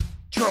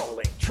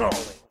Trolling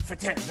for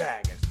 10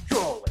 baggers.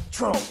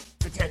 Trolling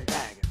for 10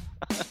 baggers.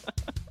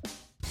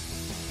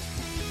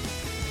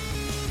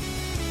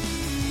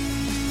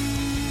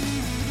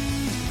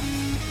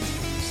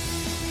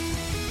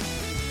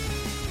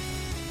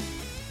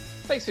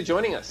 Thanks for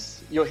joining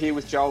us. You're here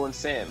with Joel and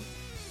Sam.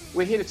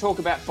 We're here to talk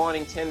about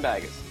finding 10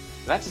 baggers.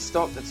 That's a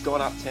stock that's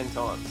gone up 10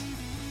 times.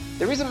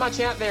 There isn't much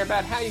out there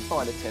about how you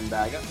find a 10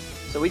 bagger,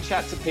 so we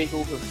chat to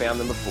people who've found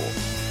them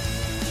before.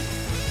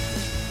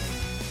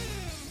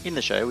 In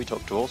the show, we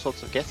talk to all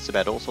sorts of guests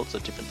about all sorts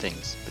of different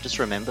things, but just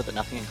remember that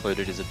nothing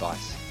included is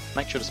advice.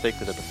 Make sure to speak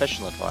with a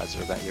professional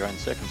advisor about your own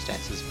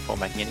circumstances before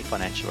making any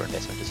financial or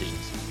investment decisions.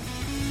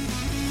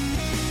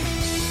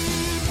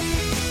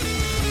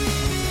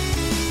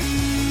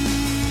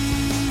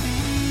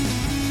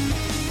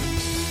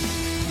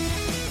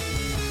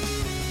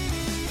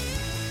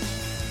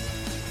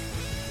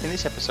 In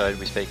this episode,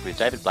 we speak with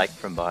David Blake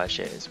from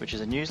BioShares, which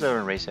is a newsletter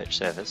and research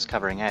service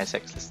covering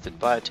ASX-listed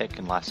biotech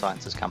and life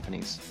sciences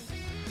companies.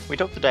 We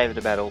talked to David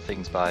about all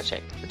things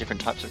biotech, the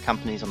different types of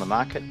companies on the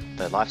market,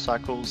 their life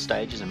cycles,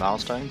 stages and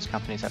milestones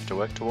companies have to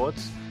work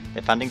towards,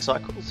 their funding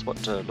cycles, what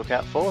to look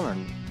out for,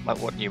 and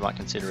what you might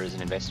consider as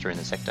an investor in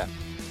the sector.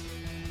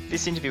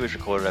 This interview was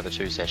recorded over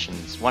two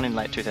sessions, one in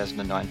late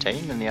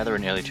 2019 and the other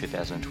in early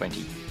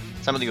 2020.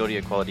 Some of the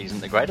audio quality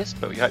isn't the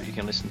greatest, but we hope you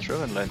can listen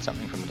through and learn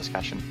something from the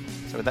discussion.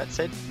 So with that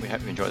said, we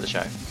hope you enjoy the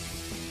show.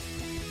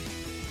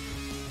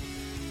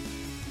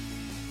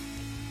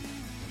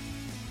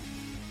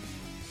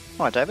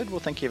 All right, David, well,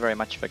 thank you very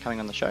much for coming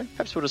on the show.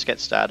 Perhaps we'll just get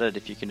started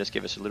if you can just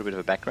give us a little bit of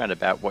a background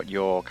about what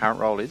your current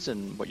role is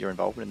and what your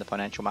involvement in the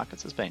financial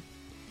markets has been.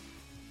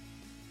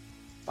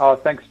 Oh,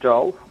 thanks,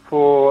 Joel.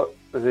 For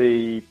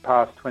the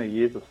past 20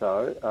 years or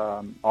so,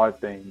 I've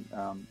been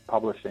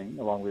publishing,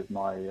 along with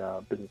my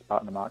business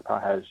partner, Mark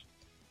Parhaj,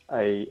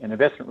 an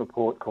investment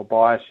report called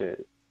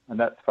BioShares, and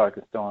that's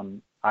focused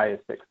on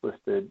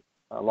ASX-listed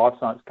life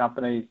science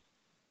companies,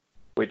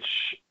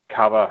 which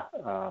cover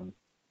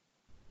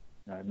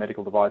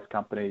medical device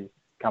companies,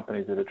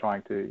 companies that are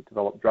trying to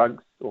develop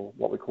drugs or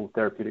what we call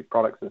therapeutic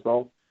products as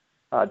well,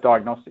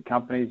 diagnostic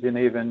companies, and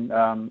even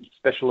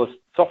specialist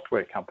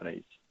software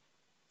companies.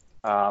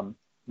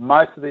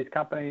 Most of these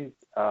companies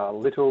are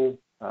little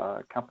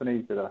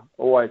companies that are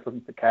always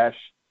looking for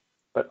cash,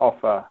 but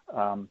offer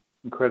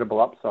incredible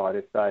upside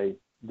if they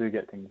do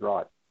get things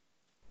right.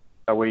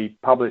 So we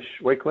publish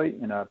weekly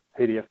in a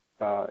PDF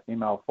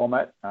email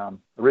format.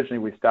 Originally,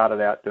 we started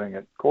out doing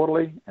it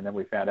quarterly, and then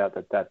we found out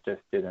that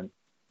just didn't,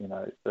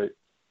 suit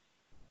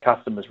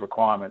customers'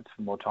 requirements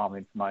for more timely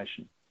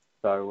information.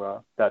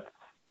 So that's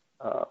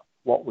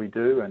what we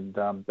do, and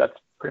that's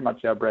pretty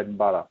much our bread and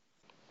butter.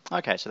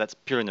 Okay, so that's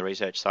purely in the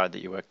research side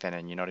that you work then,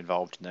 and you're not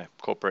involved in the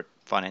corporate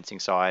financing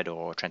side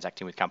or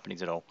transacting with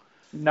companies at all?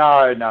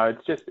 No,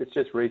 it's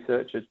just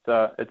research. It's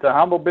a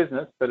humble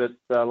business, but it's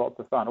lots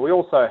of fun. We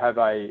also have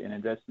an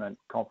investment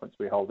conference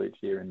we hold each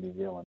year in New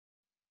Zealand.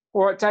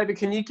 All right, David,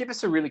 can you give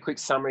us a really quick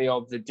summary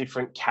of the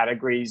different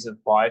categories of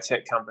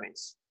biotech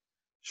companies?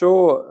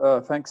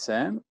 Sure. Thanks,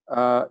 Sam.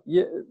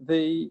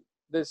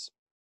 There's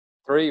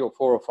 3 or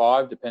 4 or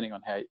 5, depending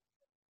on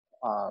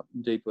how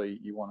deeply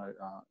you want to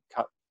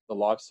cut the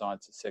life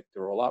sciences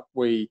sector all up.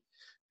 We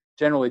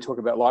generally talk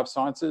about life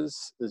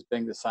sciences as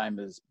being the same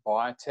as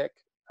biotech,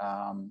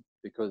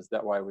 because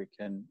that way we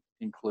can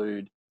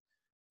include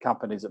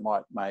companies that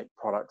might make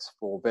products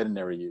for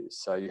veterinary use.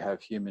 So you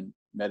have human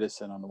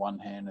medicine on the one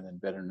hand and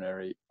then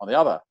veterinary on the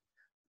other.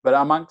 But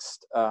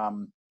amongst,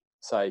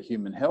 say,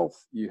 human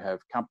health, you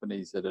have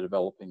companies that are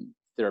developing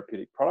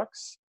therapeutic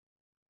products.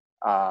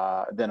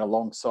 Then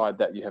alongside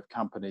that, you have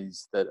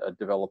companies that are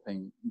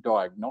developing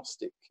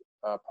diagnostic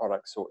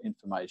products or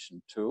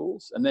information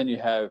tools. And then you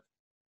have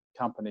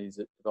companies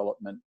that develop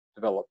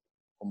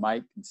or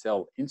make and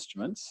sell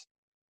instruments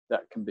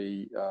that can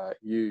be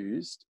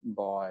used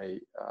by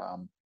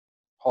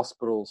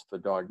hospitals for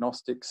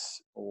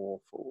diagnostics or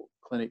for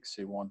clinics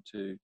who want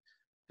to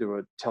do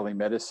a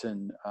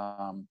telemedicine,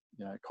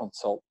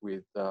 consult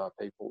with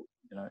people,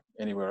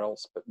 anywhere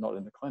else, but not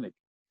in the clinic.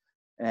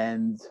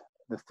 And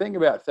the thing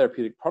about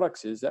therapeutic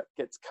products is that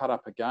gets cut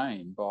up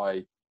again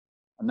by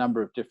a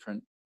number of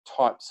different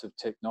types of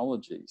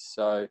technologies.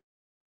 So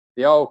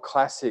the old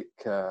classic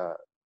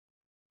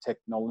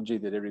technology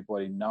that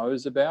everybody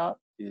knows about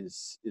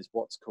is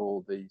what's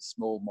called the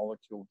small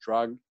molecule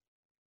drug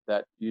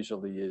that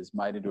usually is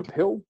made into a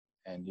pill,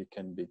 and you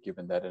can be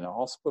given that in a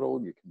hospital.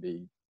 You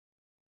can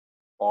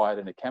buy it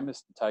in a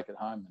chemist and take it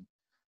home and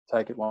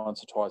take it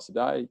once or twice a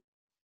day.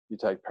 You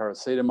take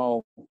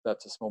paracetamol,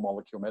 that's a small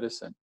molecule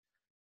medicine.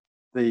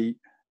 The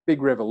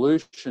big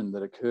revolution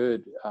that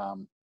occurred, I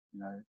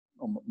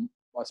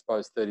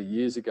suppose 30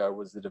 years ago,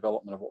 was the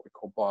development of what we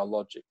call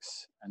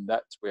biologics. And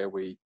that's where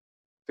we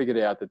figured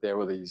out that there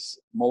were these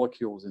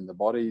molecules in the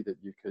body that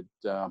you could,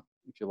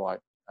 if you like,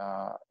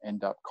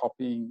 end up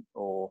copying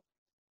or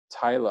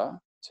tailor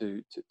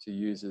to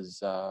use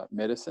as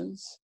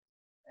medicines.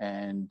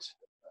 And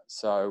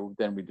so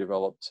then we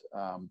developed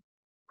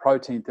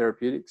protein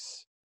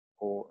therapeutics,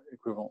 or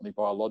equivalently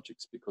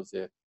biologics, because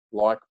they're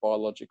like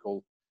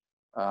biological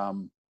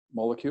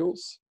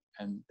molecules,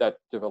 and that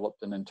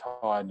developed an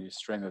entire new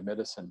stream of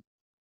medicine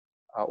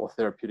or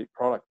therapeutic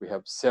product. We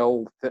have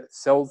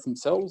cells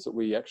themselves that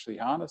we actually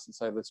harness and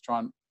say, let's try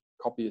and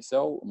copy a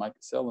cell or make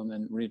a cell and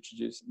then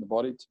reintroduce it in the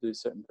body to do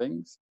certain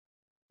things.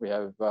 We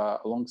have,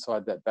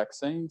 alongside that,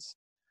 vaccines.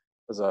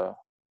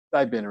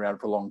 They've been around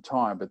for a long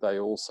time, but they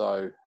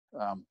also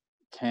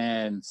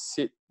can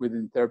sit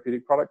within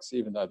therapeutic products,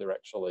 even though they're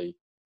actually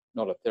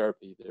not a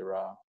therapy. They're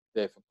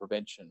there for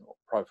prevention or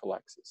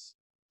prophylaxis.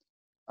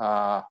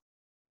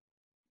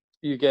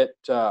 You get,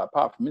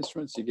 apart from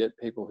instruments, you get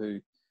people who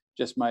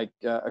just make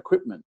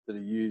equipment that are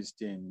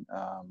used in,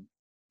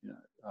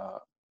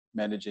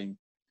 managing,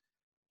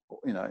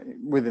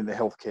 within the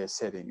healthcare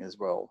setting as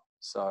well.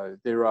 So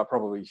there are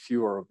probably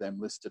fewer of them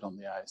listed on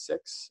the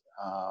ASX,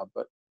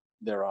 but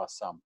there are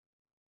some.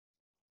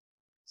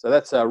 So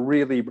that's a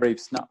really brief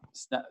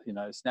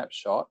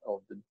snapshot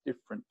of the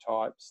different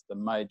types, the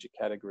major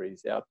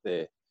categories out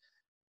there.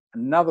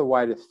 Another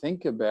way to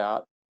think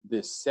about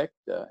this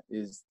sector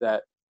is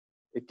that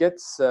it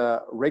gets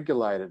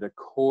regulated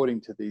according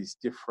to these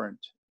different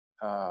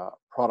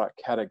product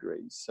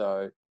categories.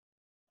 So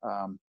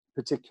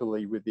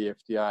particularly with the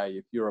FDA,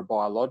 if you're a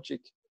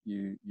biologic,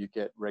 you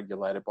get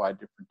regulated by a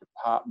different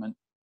department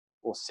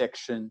or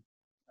section,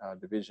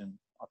 division.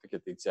 I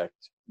forget the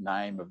exact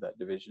name of that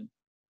division.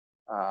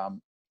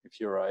 If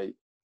you're a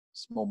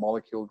small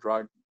molecule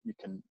drug,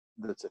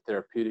 that's a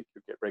therapeutic,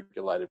 you get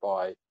regulated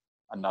by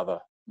another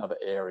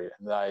area.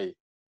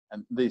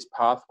 And these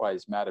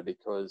pathways matter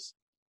because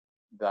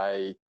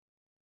they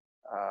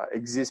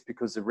exist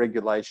because the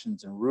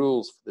regulations and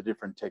rules for the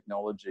different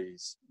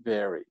technologies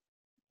vary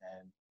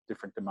and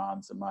different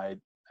demands are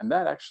made. And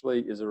that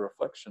actually is a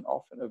reflection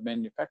often of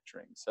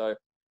manufacturing. So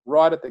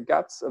right at the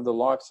guts of the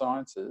life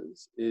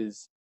sciences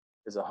is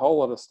a whole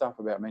lot of stuff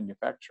about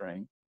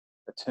manufacturing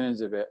that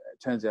turns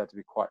out to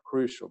be quite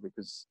crucial,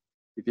 because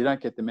if you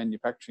don't get the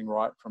manufacturing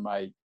right from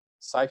a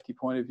safety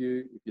point of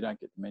view, if you don't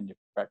get the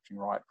manufacturing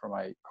right from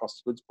a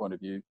cost of goods point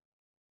of view,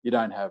 you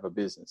don't have a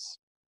business.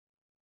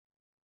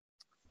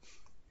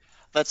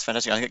 That's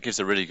fantastic. I think it gives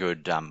a really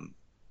good,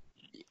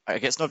 I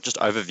guess not just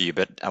overview,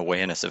 but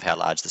awareness of how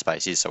large the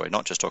space is. So we're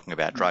not just talking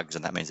about drugs,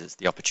 and that means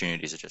the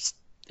opportunities are just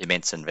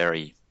immense and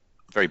very,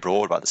 very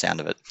broad by the sound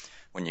of it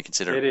when you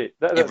consider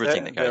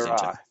everything that goes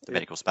into the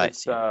medical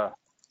space.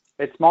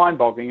 It's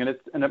mind-boggling, and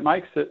it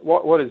makes it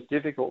what is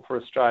difficult for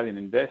Australian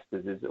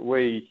investors is that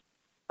we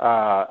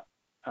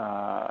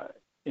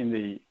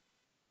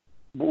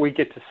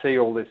get to see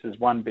all this as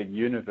one big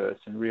universe,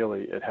 and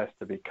really it has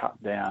to be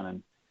cut down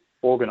and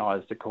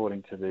organised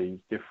according to these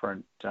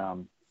different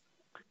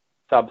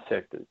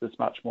subsectors. It's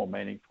much more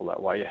meaningful that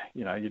way.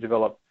 You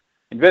develop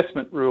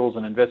investment rules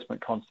and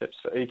investment concepts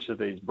for each of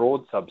these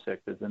broad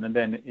subsectors, and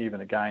then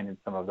even again in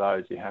some of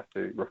those you have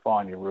to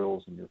refine your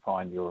rules and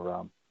refine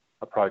your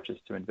approaches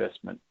to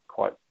investment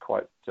quite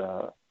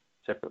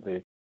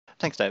separately.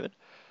 Thanks, David.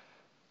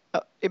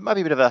 It might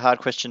be a bit of a hard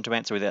question to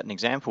answer without an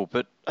example,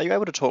 but are you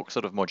able to talk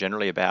sort of more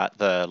generally about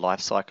the life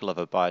cycle of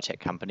a biotech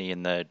company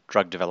in the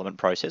drug development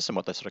process and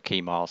what the sort of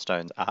key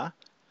milestones are?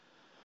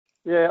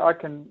 Yeah,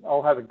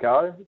 I'll have a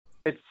go.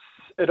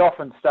 It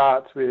often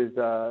starts with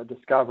a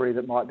discovery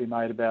that might be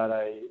made about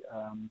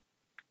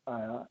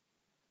a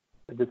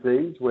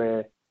disease,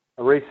 where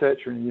a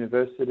researcher in a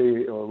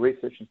university or a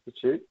research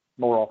institute,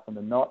 more often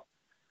than not,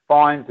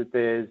 finds that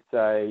there's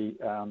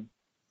the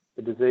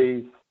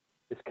disease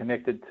is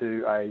connected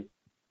to a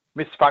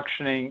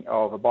misfunctioning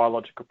of a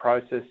biological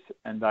process,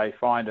 and they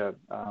find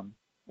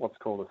what's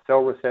called a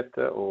cell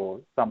receptor or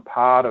some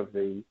part of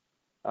the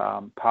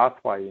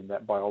pathway in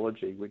that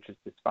biology which is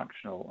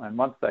dysfunctional. And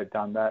once they've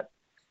done that,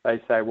 they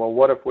say, well,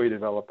 what if we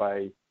develop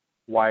a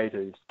way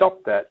to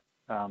stop that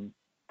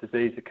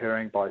disease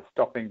occurring by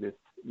stopping this,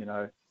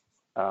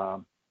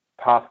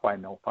 pathway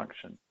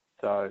malfunction?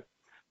 So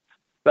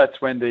that's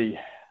when the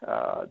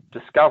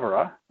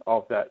discoverer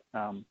of that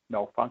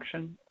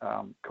malfunction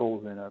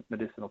calls in a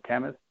medicinal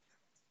chemist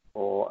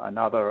or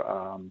another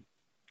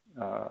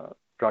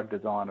drug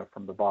designer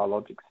from the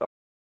biologic side.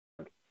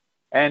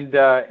 And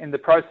in the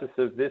process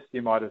of this,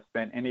 you might have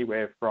spent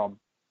anywhere from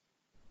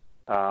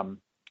 $400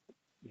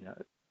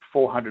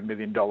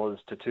 million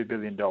to $2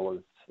 billion.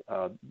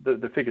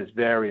 The figures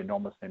vary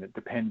enormously, and it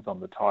depends on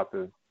the type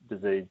of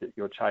disease that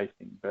you're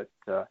chasing. But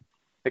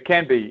it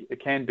can be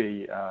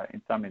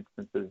in some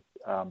instances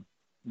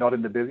not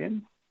in the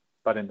billions,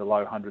 but in the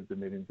low hundreds of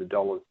millions of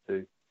dollars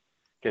to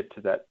get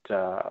to that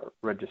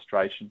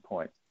registration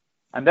point.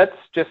 And that's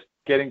just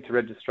getting to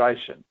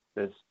registration.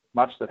 There's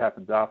much that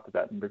happens after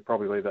that, and we'll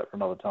probably leave that for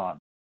another time.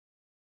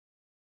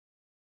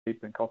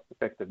 Cheap and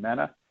cost-effective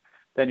manner.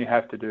 Then you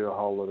have to do a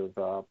whole lot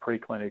of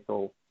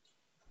preclinical,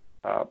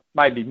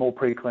 maybe more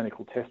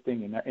preclinical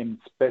testing in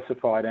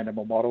specified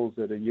animal models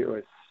that the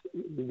US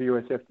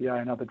FDA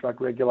and other drug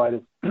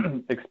regulators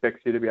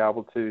expect you to be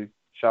able to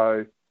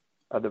show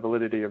the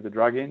validity of the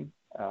drug in.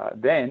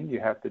 Then you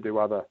have to do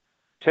other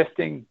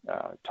testing,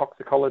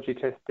 toxicology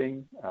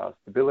testing,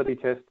 stability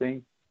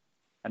testing,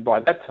 And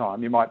by that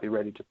time, you might be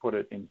ready to put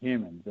it in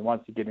humans. And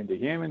once you get into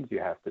humans, you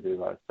have to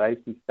do a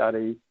safety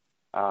study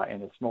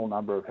in a small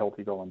number of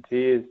healthy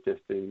volunteers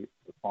just to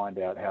find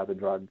out how the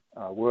drug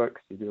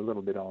works. You do a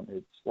little bit on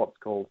what's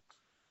called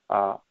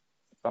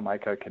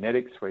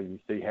pharmacokinetics, where you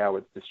see how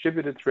it's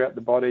distributed throughout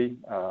the body.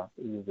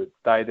 Does it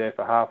stay there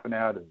for half an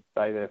hour? Does it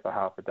stay there for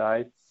half a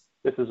day?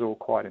 This is all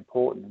quite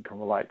important and can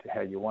relate to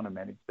how you want to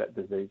manage that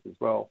disease as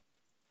well.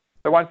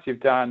 So once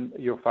you've done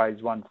your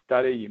phase 1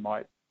 study, you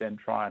might then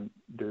try and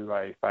do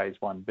a phase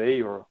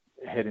 1B or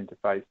head into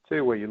phase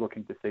 2, where you're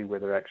looking to see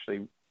whether it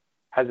actually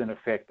has an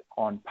effect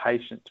on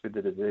patients with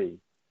the disease.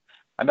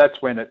 And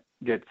that's when it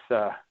gets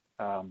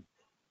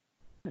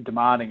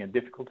demanding and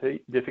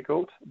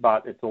difficult,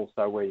 but it's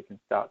also where you can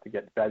start to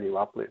get value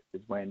uplift,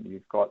 is when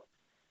you've got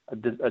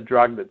a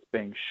drug that's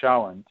being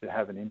shown to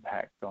have an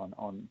impact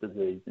on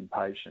disease in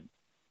patients.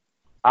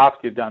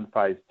 After you've done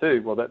phase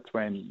 2, well, that's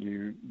when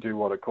you do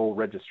what are called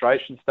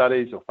registration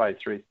studies or phase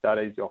 3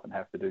 studies. You often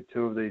have to do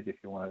 2 of these if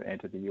you want to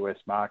enter the US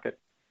market.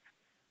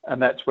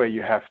 And that's where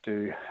you have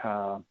to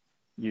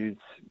use,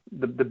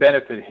 the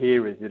benefit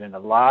here is that in a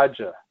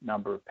larger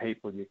number of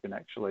people, you can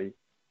actually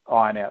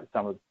iron out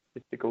some of the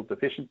statistical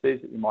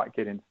deficiencies that you might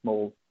get in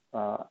small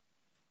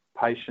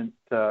patient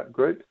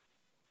groups.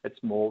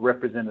 It's more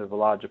representative of a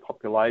larger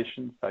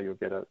population, so you'll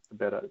get a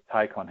better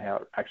take on how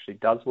it actually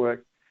does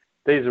work.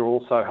 These are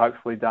also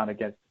hopefully done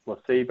against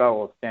placebo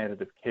or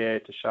standard of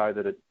care to show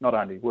that it not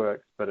only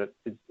works, but it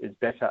is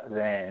better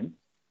than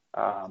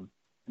an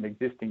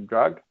existing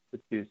drug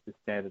that's used as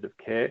standard of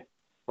care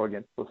or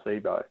against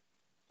placebo.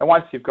 And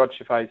once you've got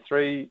your phase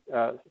 3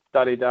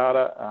 study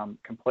data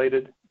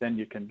completed, then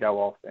you can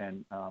go off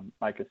and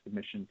make a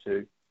submission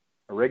to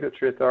a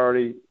regulatory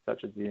authority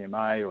such as the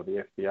EMA or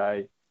the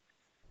FDA.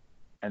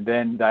 And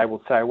then they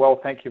will say, well,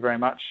 thank you very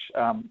much.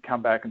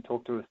 Come back and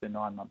talk to us in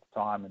 9 months'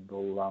 time, and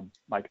we'll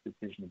make a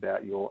decision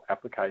about your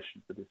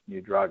application for this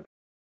new drug.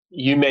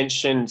 You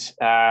mentioned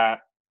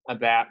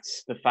about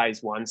the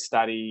phase 1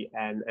 study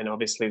and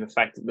obviously the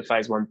fact that the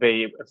phase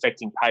 1B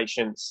affecting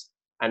patients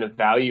and a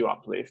value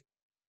uplift.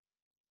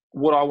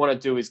 What I want to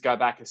do is go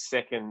back a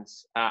second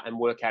and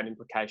work out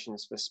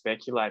implications for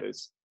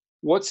speculators.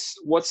 What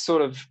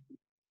sort of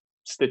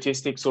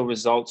statistics or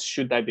results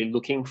should they be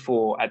looking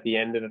for at the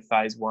end of a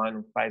phase 1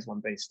 or phase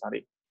 1B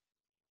study?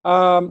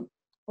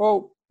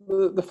 Well,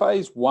 the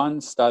phase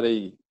 1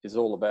 study is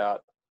all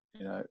about,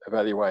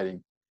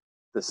 evaluating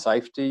the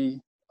safety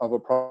of a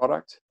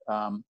product.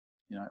 To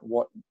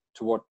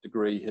what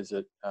degree has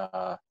it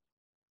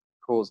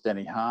caused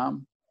any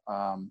harm?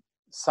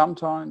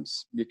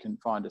 Sometimes you can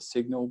find a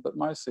signal, but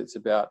mostly it's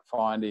about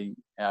finding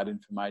out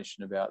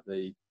information about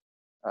the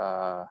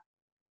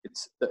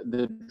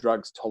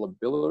drug's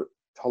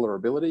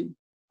tolerability,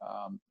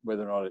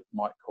 whether or not it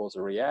might cause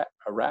a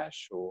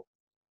rash or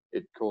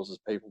it causes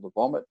people to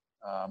vomit.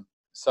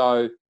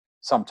 So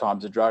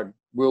sometimes a drug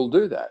will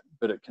do that,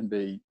 but it can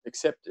be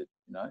accepted.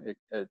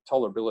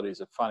 Tolerability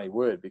is a funny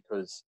word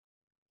because,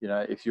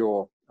 if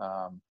you're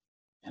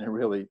in a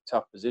really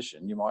tough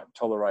position, you might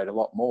tolerate a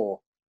lot more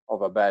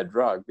of a bad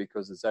drug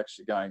because it's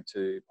actually going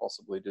to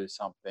possibly do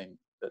something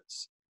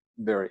that's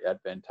very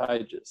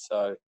advantageous.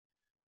 So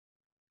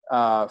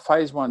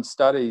phase 1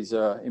 studies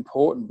are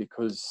important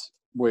because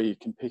where you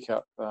can pick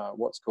up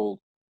what's called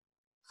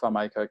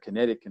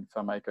pharmacokinetic and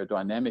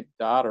pharmacodynamic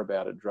data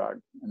about a drug,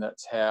 and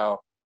that's how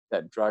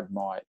that drug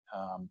might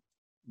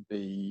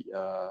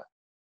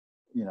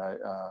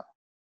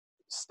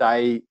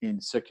stay in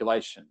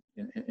circulation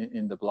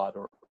in the blood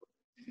or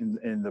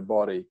in the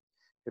body.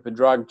 If a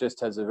drug just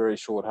has a very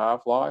short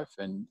half-life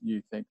and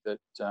you think that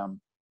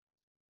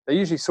they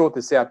usually sort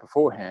this out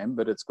beforehand,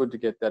 but it's good to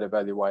get that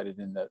evaluated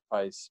in that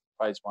phase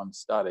 1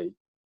 study,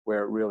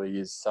 where it really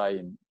is, say,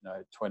 in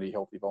 20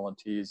 healthy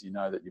volunteers. You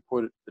know that you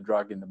put the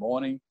drug in the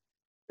morning,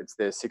 it's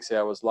there 6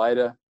 hours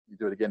later. You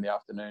do it again in the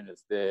afternoon,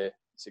 it's there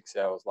 6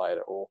 hours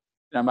later, or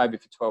maybe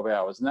for 12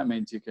 hours. And that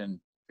means you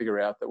can figure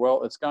out that,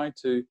 well, it's going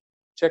to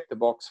check the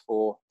box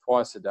for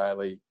twice a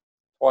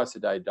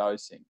day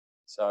dosing.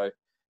 So,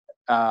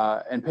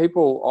 and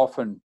people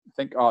often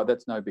think, oh,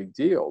 that's no big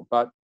deal,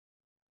 but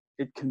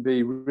it can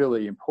be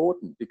really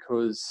important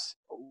because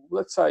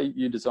let's say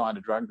you design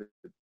a drug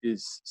that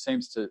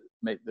seems to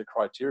meet the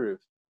criteria of,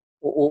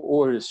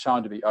 or is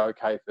shown to be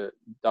okay for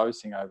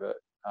dosing over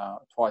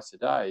twice a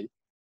day.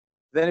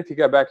 Then if you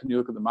go back and you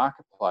look at the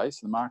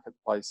marketplace, and the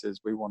marketplace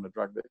says we want a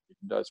drug that you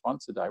can dose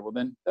once a day, well,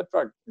 then that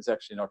drug is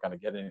actually not going to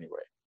get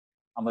anywhere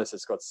unless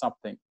it's got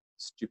something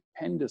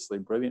stupendously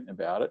brilliant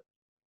about it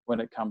when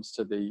it comes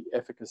to the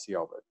efficacy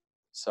of it.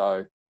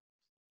 So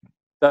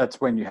that's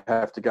when you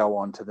have to go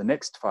on to the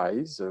next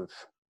phase of,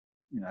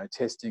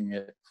 testing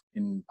it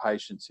in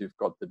patients who've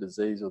got the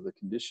disease or the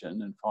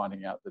condition and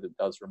finding out that it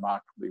does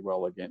remarkably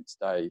well against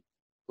a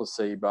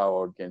placebo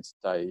or against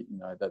a,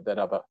 that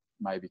other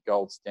maybe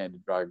gold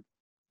standard drug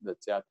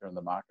that's out there in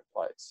the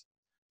marketplace.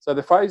 So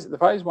the phase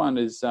 1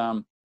 is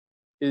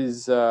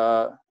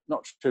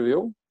not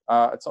trivial.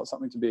 It's not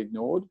something to be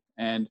ignored,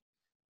 and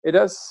it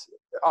does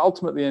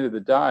ultimately, at the end of the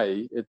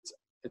day, it's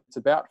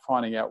about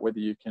finding out whether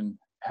you can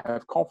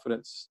have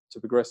confidence to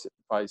progress it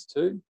to phase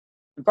 2.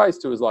 And phase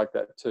 2 is like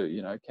that too.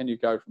 You know, can you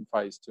go from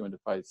phase 2 into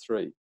phase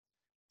 3?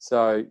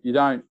 So you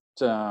don't.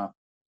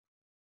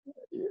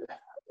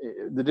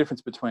 The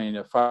difference between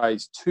a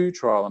phase 2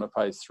 trial and a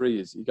phase 3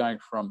 is you're going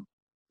from,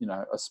 you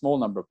know, a small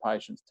number of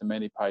patients to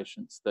many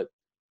patients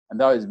and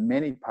those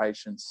many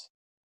patients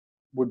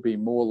would be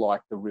more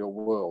like the real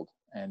world.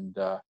 And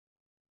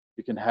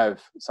you can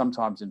have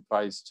sometimes in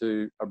phase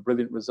 2 a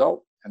brilliant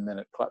result, and then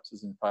it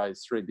collapses in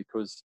phase 3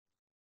 because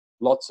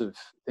lots of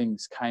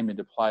things came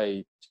into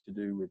play to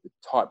do with the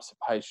types of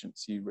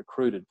patients you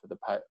recruited for the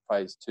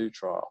phase 2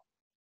 trial.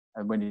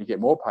 And when you get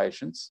more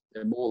patients,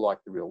 they're more like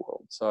the real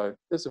world. So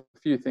there's a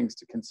few things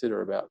to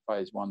consider about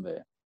phase 1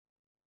 there.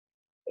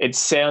 It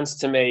sounds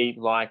to me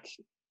like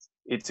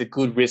it's a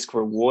good risk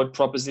reward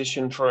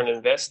proposition for an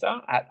investor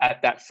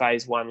at that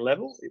phase 1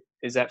 level.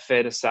 Is that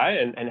fair to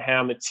say? And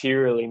how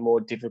materially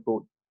more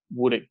difficult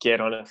would it get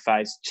on a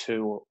phase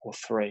 2 or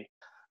 3?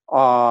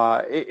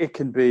 It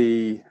can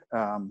be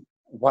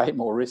way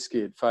more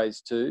risky at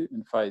phase 2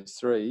 and phase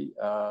 3.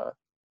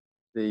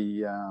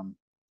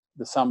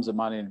 The sums of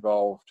money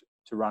involved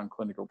to run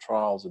clinical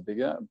trials are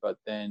bigger, but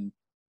then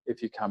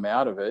if you come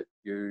out of it,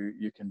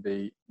 you can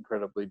be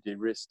incredibly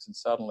de-risked, and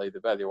suddenly the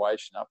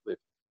valuation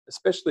uplift,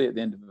 especially at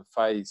the end of a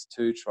phase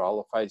 2 trial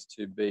or phase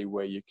 2B,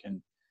 where you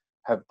can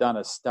have done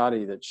a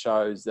study that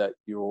shows that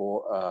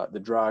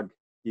the drug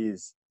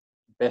is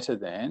better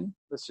than,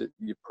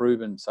 you've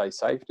proven, say,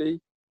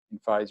 safety in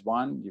phase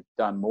 1, you've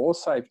done more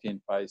safety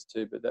in phase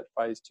 2, but that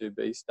phase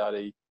 2B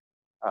study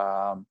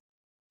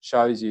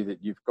shows you that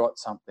you've got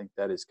something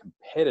that is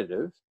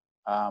competitive,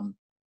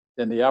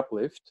 then the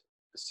uplift,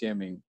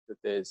 assuming that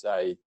there's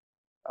a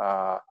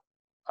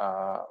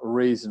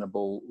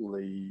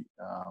reasonably,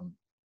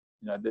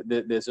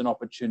 there's an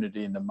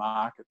opportunity in the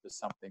market for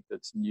something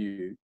that's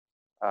new,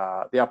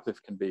 the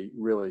uplift can be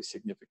really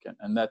significant,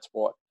 and that's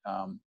what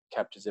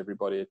captures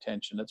everybody's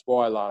attention. That's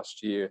why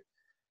last year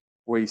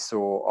we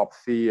saw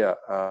Opthea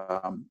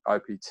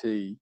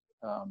OPT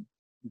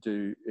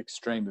do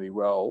extremely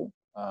well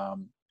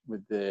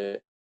with their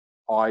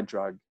eye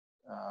drug,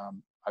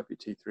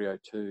 OPT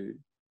 302,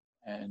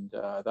 and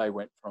they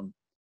went from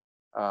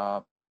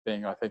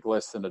being, I think,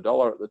 less than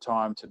 $1 at the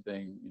time to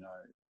being,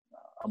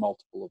 a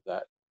multiple of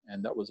that.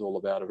 And that was all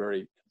about a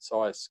very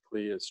concise,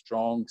 clear,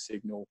 strong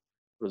signal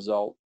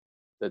result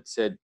that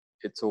said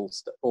it's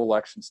all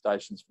action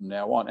stations from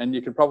now on. And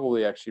you could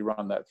probably actually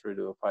run that through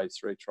to a phase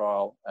 3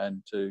 trial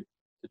and to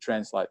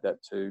translate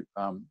that to,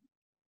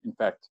 in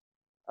fact,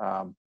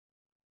 a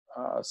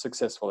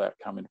successful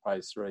outcome in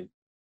phase 3.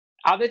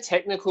 Are there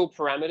technical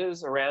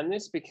parameters around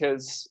this?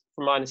 Because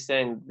from my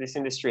understanding, this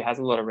industry has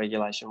a lot of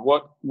regulation.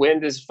 When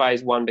does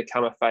phase 1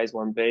 become a phase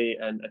 1B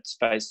and it's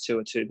phase 2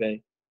 or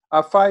 2B?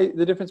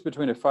 The difference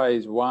between a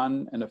phase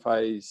 1 and a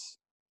phase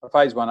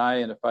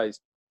 1A and a phase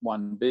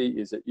 1B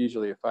is that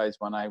usually a phase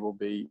 1A will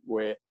be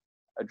where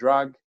a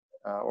drug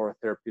or a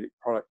therapeutic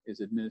product is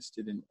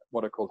administered in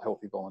what are called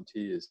healthy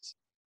volunteers.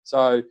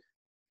 So a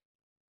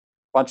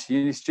bunch of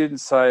uni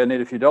students say, I need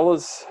a few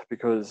dollars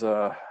because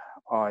I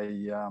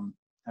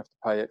have to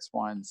pay X,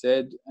 Y, and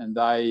Z, and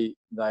they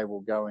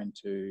will go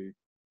into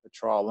the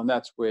trial. And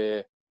that's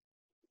where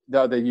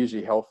they're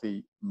usually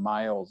healthy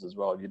males as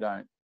well. You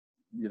don't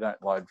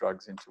load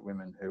drugs into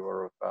women who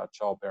are of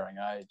childbearing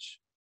age.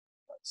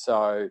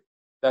 So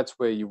that's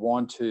where you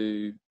want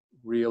to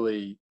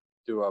really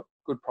do a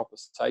good proper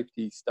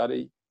safety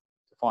study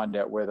to find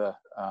out whether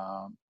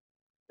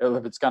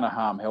if it's going to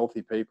harm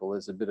healthy people,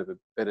 there's a bit of a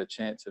better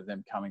chance of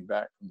them coming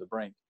back from the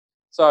brink.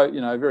 So,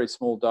 very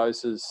small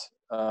doses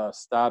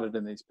started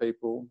in these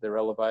people. They're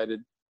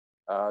elevated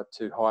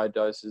to higher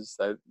doses.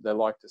 They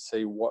like to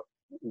see what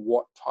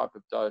type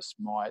of dose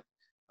might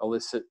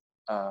elicit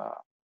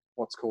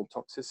what's called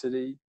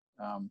toxicity,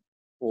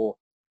 or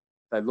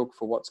they look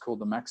for what's called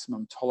the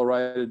maximum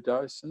tolerated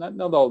dose. And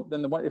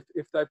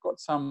if they've got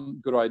some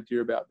good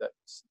idea about that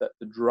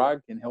the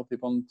drug in healthy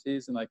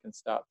volunteers, and they can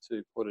start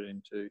to put it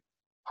into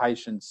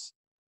patients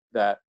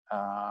that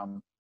are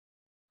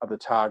the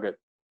target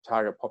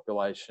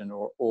population,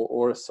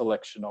 or a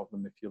selection of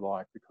them, if you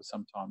like, because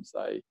sometimes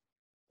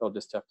they'll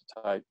just have to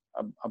take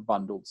a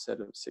bundled set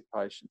of sick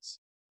patients.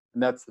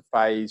 And that's the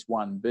phase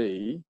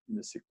 1B in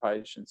the sick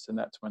patients, and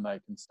that's when they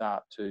can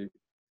start to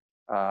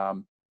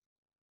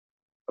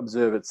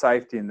observe its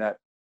safety in that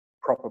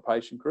proper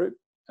patient group,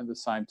 and at the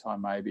same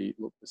time maybe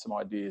look for some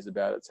ideas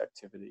about its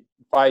activity.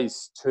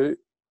 Phase 2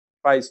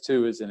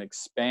 is an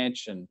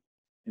expansion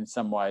in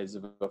some ways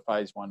of a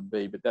phase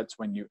 1B, but that's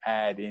when you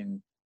add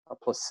in a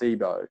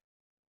placebo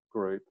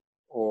group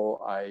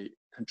or a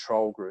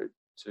control group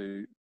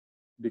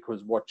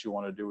because what you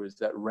want to do is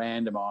that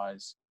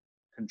randomized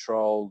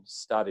controlled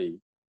study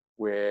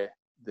where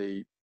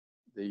the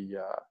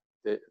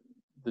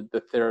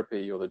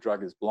therapy or the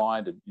drug is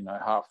blinded.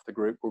 Half the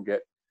group will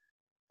get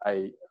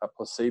a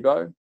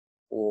placebo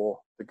or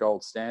the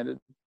gold standard.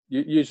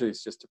 Usually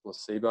it's just a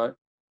placebo,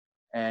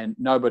 and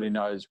nobody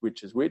knows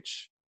which is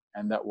which,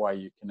 and that way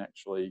you can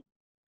actually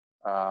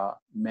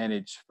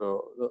manage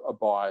for a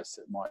bias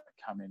that might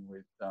come in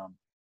with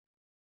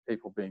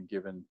people being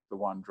given the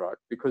one drug,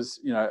 because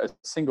a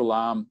single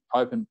arm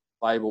open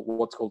label,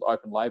 what's called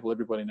open label,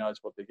 everybody knows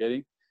what they're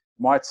getting,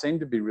 might seem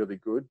to be really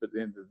good, but at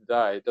the end of the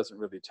day, it doesn't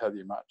really tell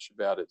you much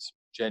about its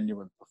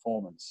genuine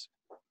performance.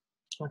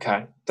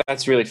 Okay,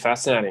 that's really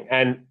fascinating.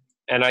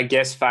 And I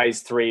guess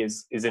phase 3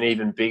 is an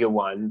even bigger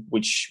one,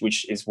 which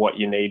is what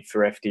you need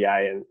for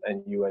FDA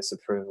and US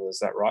approval. Is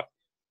that right?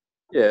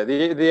 Yeah,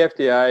 the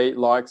FDA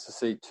likes to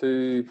see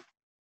 2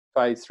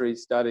 phase 3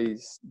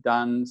 studies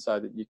done so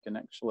that you can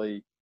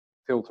actually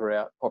filter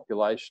out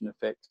population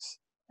effects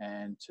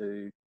and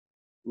to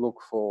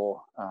look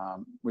for,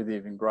 with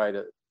even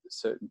greater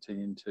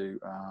certainty, into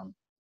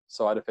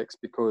side effects,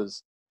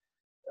 because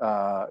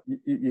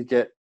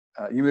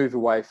you move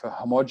away from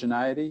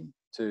homogeneity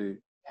to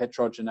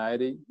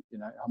heterogeneity.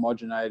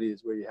 Homogeneity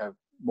is where you have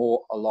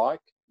more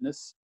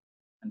alikeness,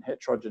 and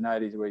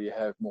heterogeneity is where you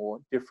have more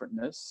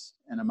differentness.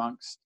 And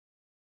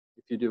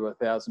if you do a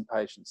 1,000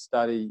 patient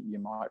study, you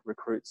might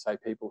recruit, say,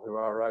 people who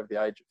are over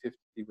the age of 50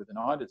 with an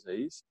eye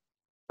disease,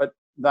 but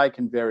they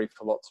can vary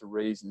for lots of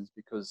reasons,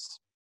 because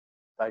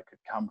they could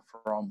come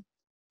from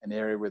an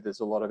area where there's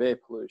a lot of air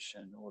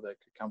pollution, or they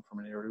could come from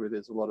an area where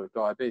there's a lot of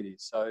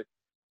diabetes. So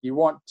you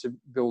want to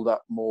build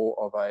up more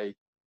of a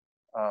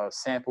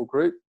sample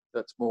group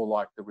that's more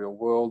like the real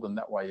world, and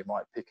that way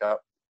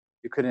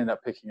you could end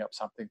up picking up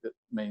something that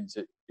means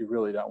that you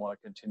really don't want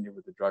to continue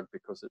with the drug,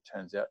 because it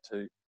turns out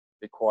to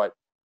be quite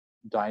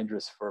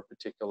dangerous for a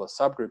particular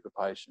subgroup of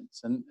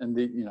patients. And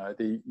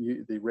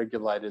the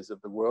regulators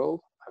of the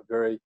world are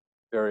very,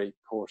 very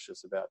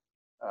cautious about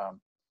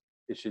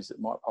issues that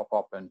might pop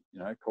up and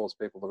cause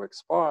people to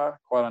expire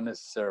quite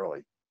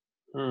unnecessarily.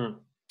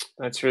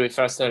 That's really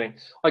fascinating.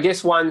 I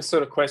guess one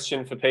sort of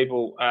question for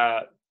people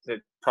that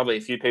probably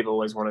a few people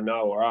always want to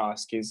know or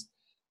ask is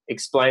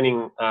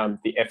explaining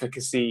the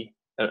efficacy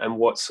and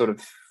what sort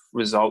of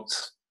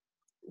results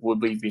would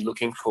we be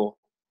looking for?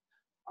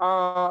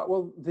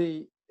 Well,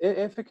 the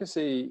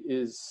efficacy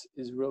is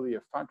really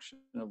a function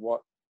of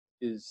what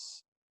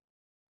is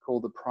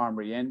called the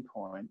primary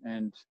endpoint,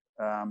 and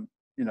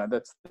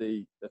that's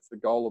the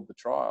goal of the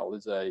trial.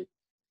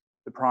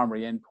 The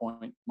primary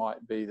endpoint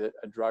might be that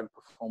a drug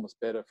performs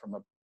better from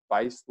a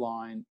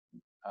baseline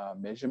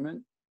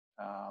measurement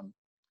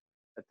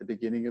at the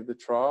beginning of the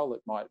trial.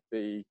 It might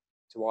be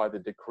to either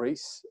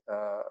decrease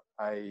a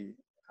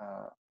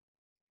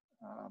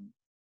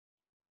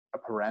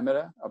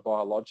parameter, a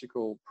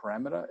biological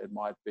parameter. It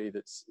might be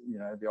that's,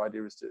 the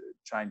idea is to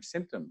change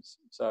symptoms.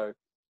 So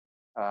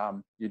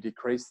you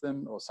decrease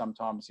them, or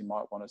sometimes you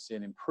might want to see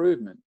an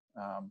improvement.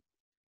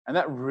 And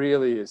that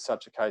really is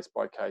such a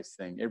case-by-case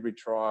thing. Every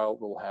trial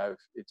will have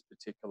its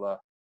particular,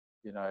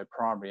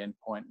 primary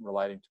endpoint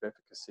relating to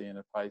efficacy in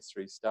a phase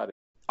 3 study.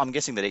 I'm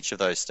guessing that each of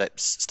those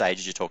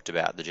stages you talked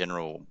about, the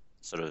general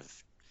sort of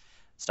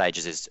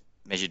stages, is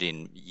measured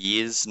in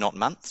years, not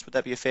months. Would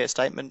that be a fair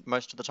statement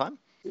most of the time?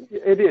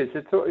 It is.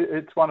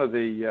 It's one of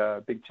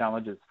the big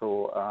challenges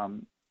for,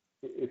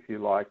 if you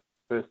like,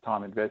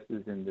 first-time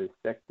investors in this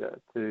sector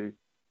to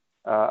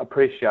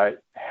appreciate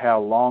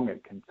how long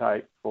it can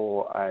take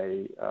for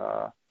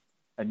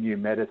a new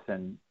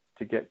medicine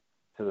to get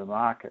to the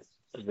market.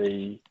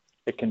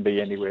 It can be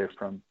anywhere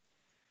from,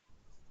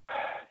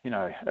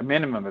 a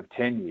minimum of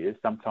 10 years.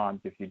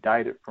 Sometimes if you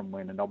date it from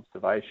when an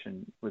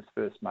observation was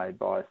first made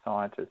by a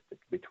scientist, it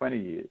could be 20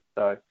 years.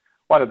 So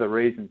one of the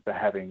reasons for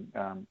having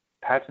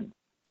patents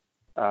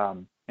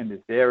in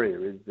this area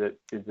is that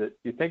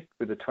you think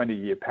with a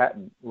 20-year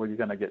patent, well, you're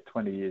going to get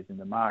 20 years in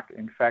the market.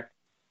 In fact,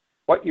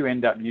 what you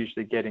end up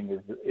usually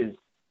getting is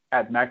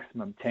at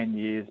maximum 10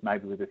 years,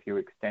 maybe with a few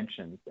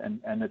extensions.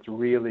 And it's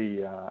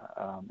really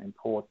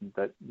important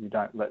that you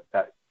don't let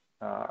that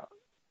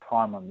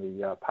time on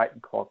the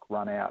patent clock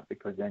run out,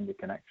 because then you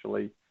can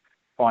actually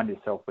find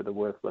yourself with a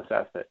worthless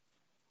asset.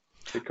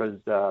 Because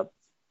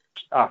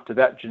after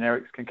that,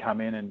 generics can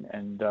come in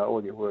and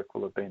all your work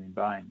will have been in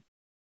vain.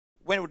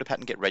 When would a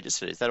patent get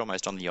registered? Is that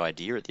almost on the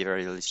idea at the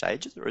very early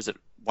stages, or is it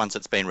once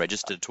it's been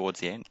registered towards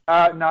the end?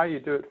 No, you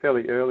do it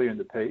fairly early in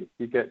the piece.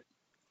 You get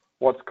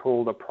what's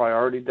called a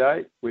priority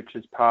date, which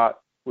is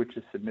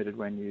submitted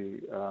when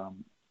you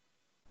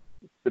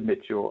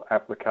submit your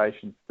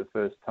application for the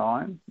first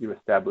time. You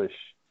establish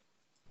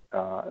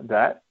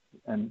that,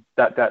 and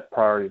that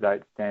priority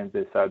date stands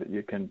there so that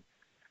you can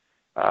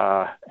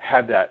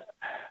have that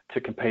to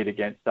compete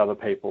against other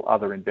people,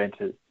 other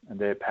inventors and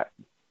their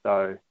patents.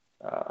 So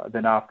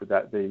then after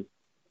that, the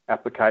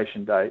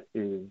application date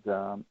is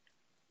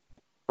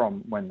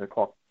from when the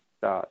clock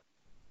starts.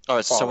 Oh,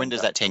 so when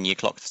does that 10-year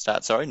clock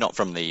start? Sorry, not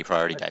from the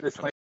priority date.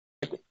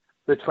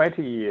 The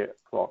 20-year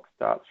clock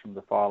starts from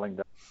the filing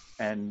date,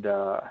 and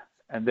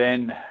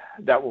then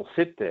that will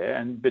sit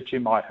there. But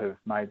you might have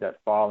made that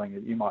filing.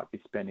 You might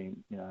be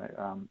spending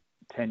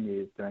 10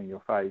 years doing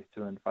your phase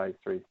 2 and phase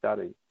 3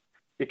 studies.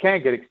 You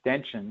can get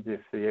extensions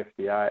if the if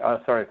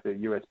the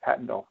US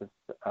Patent Office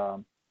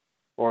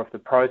or if the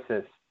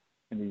process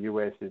in the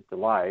US is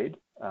delayed,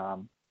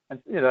 and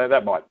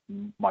that might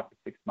be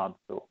 6 months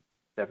or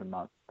 7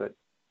 months. But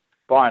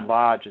by and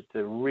large, it's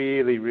a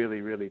really,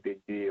 really, really big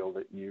deal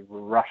that you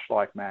rush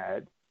like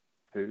mad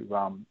to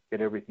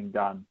get everything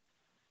done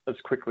as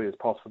quickly as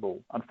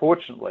possible.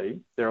 Unfortunately,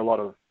 there are a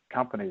lot of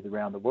companies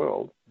around the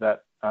world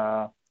that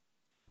are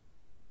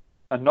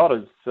not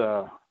as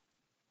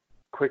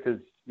quick as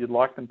you'd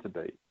like them to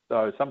be.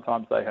 So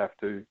sometimes they have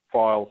to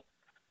file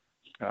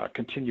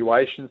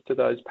continuations to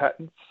those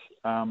patents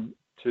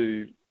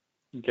to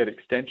get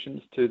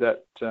extensions to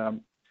that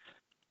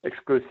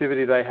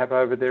exclusivity they have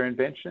over their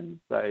inventions.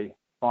 They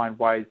find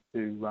ways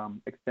to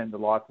extend the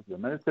life of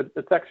them, and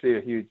it's actually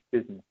a huge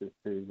business to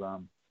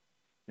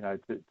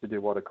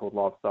do what are called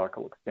life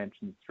cycle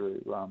extensions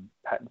through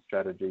patent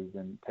strategies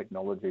and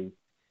technology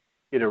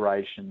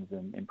iterations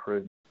and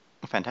improvements.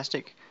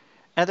 Fantastic.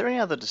 Are there any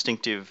other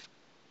distinct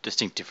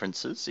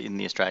differences in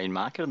the Australian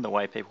market and the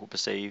way people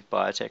perceive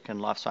biotech and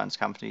life science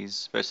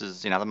companies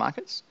versus in other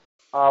markets?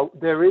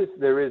 There is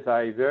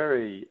a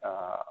very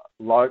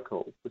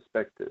local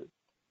perspective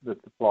that's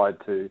applied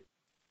to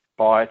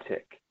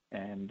biotech,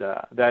 and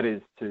that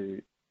is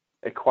to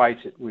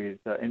equate it with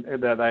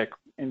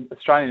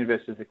Australian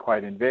investors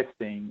equate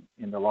investing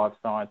in the life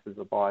sciences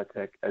or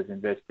biotech as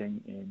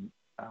investing in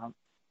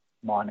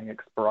mining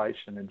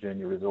exploration and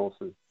junior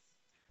resources,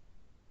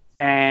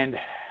 and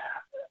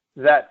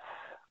that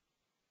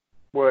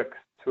works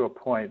to a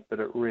point, but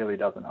it really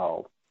doesn't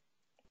hold.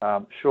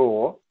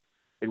 Sure,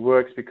 it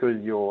works because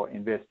you're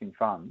investing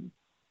funds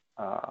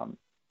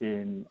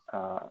in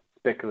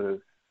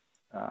speculative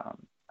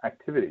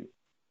activities,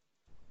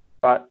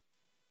 but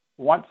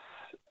once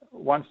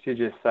you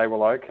just say,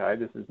 well, okay,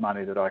 this is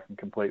money that I can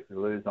completely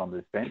lose on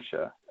this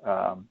venture,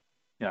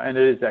 and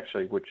it is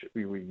actually, which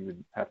we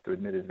would have to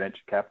admit is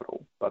venture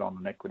capital, but on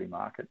an equity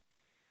market,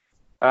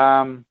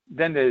 then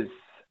there's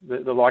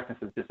the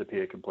likenesses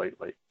disappear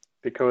completely,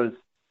 because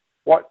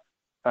what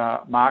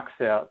marks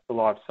out the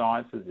life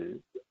sciences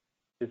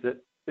is that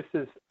this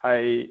is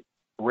a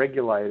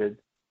regulated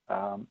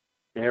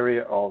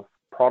area of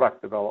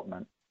product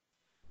development,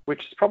 which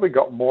has probably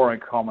got more in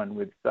common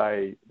with,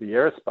 say, the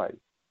aerospace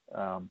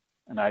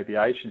and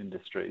aviation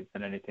industries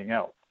than anything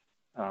else,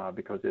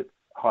 because it's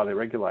highly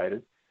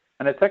regulated.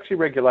 And it's actually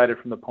regulated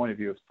from the point of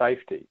view of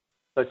safety.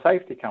 So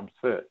safety comes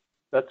first.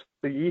 That's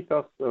the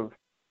ethos of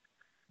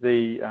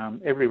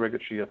every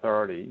regulatory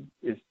authority,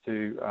 is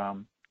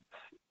to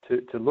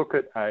look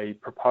at a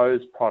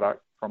proposed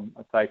product from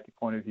a safety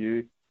point of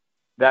view.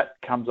 That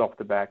comes off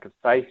the back of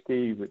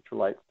safety, which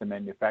relates to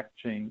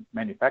manufacturing,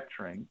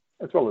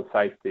 as well as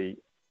safety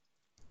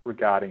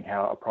regarding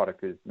how a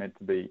product is meant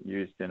to be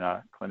used in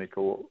a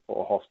clinical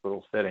or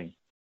hospital setting.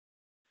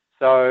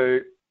 So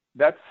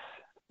that's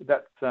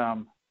a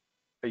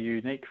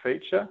unique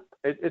feature.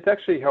 It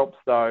actually helps,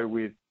 though,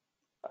 with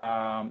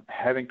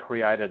having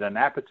created an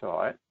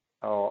appetite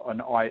or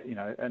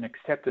an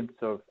acceptance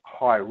of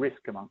high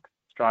risk amongst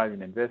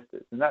Australian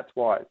investors, and that's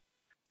why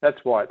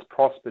it's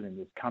prospered in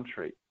this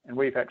country. And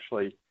we've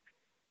actually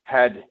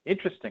had,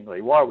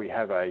 interestingly, why we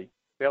have a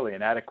fairly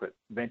inadequate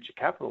venture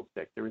capital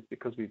sector is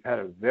because we've had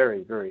a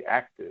very, very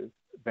active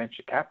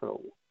venture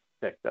capital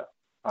sector.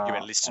 You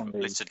mean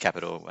listed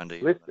capital under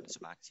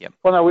listed markets? Yep.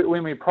 Well, no,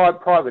 when we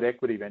private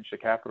equity venture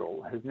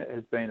capital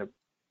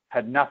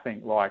had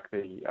nothing like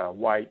the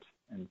weight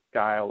and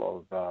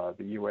scale of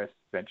the US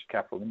venture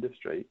capital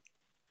industry.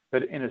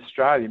 But in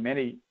Australia,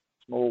 many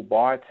small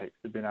biotechs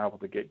have been able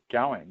to get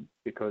going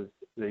because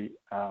the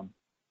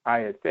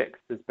ASX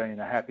has been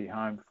a happy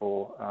home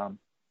for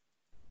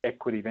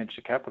equity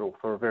venture capital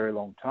for a very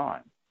long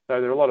time.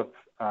 So there are a lot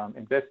of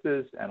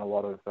investors and a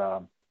lot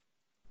of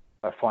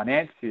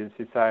financiers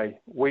who say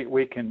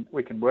we can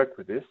work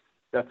with this.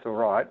 That's all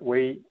right.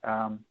 We've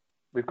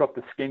got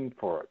the skin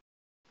for it.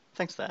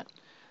 Thanks for that.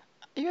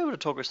 Are you able to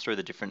talk us through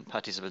the different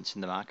participants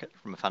in the market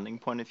from a funding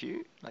point of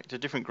view? Like, do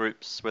different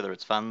groups, whether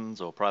it's funds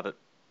or private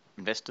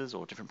investors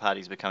or different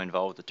parties, become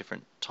involved at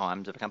different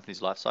times of a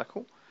company's life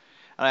cycle?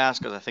 And I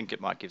ask because I think it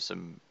might give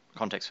some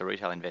context for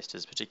retail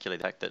investors, particularly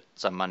the fact that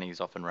some money is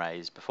often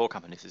raised before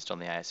companies list on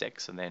the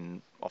ASX, and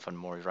then often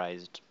more is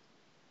raised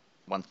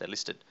once they're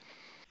listed.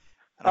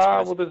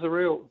 Well,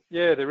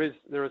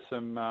 there are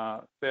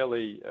some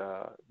fairly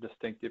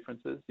distinct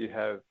differences. You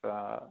have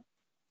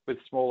with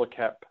smaller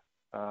cap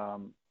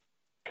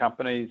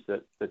companies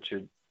that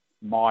you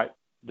might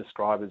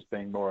describe as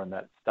being more in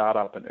that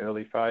startup and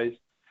early phase.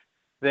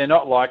 They're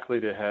not likely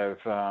to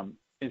have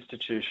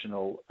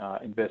institutional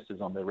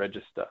investors on their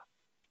register.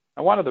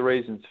 And one of the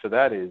reasons for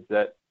that is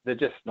that they're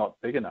just not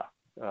big enough.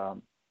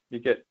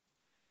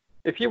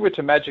 If you were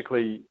to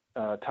magically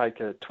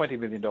take a $20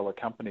 million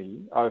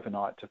company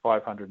overnight to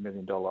 $500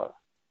 million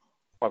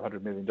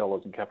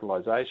in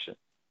capitalisation,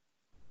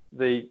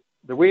 the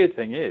weird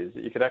thing is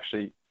that you could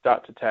actually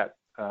start to tap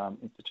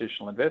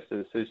institutional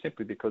investors who,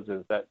 simply because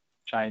of that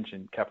change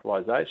in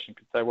capitalisation,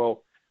 could say,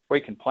 well, we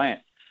can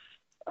plant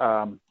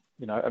 $1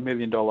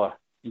 million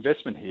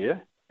investment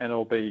here, and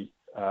it'll be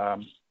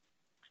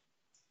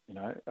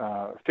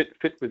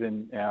fit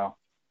within our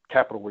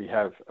capital we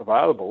have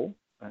available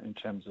in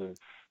terms of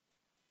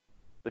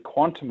the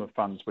quantum of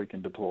funds we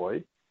can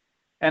deploy,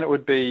 and it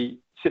would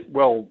sit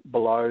well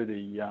below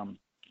the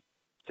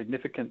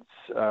significance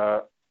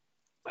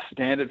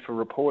standard for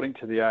reporting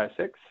to the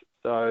ASX.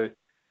 So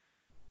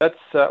that's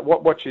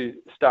what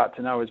you start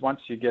to know is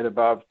once you get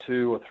above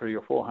 $200 or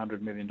 $300 or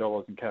 $400 million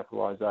in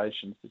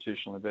capitalisation,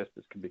 institutional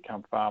investors can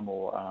become far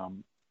more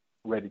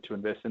ready to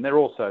invest. And they're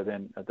also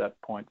then at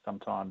that point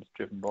sometimes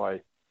driven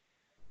by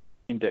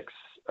index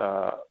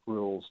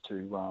rules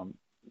to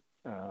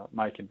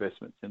make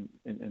investments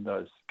in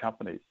those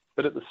companies.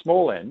 But at the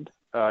small end,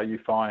 you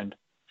find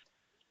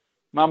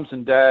mums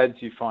and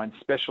dads, you find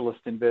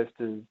specialist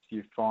investors,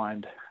 you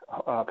find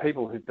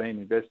people who've been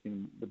investing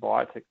in the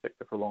biotech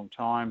sector for a long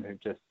time who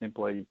just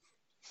simply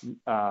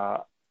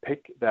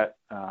pick that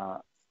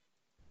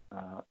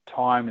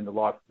time in the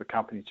life of the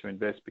company to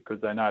invest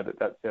because they know that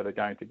that's how they're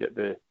going to get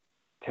their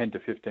 10 to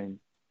 15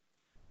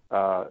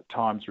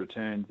 times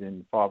returns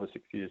in 5 or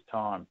 6 years'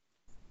 time.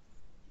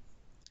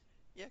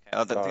 Yeah,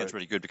 I think it's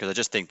really good because I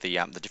just think the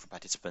different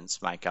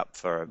participants make up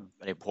for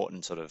an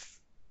important sort of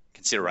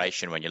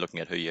consideration when you're looking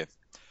at who you're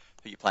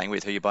playing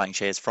with, who you're buying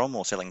shares from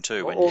or selling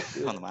to when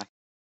you're on the market.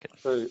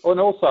 And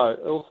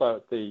also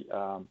at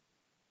the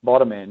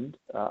bottom end,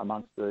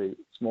 amongst the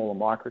smaller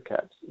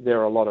microcaps, there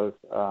are a lot of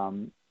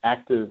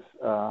active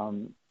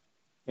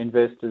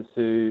investors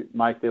who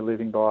make their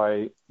living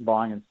by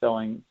buying and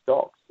selling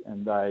stocks,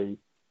 and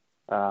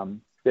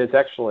there's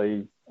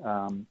actually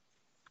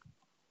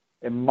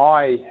in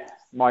my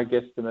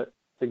guesstimate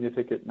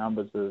significant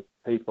numbers of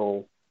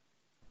people,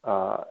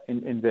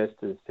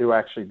 investors who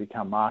actually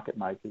become market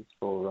makers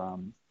for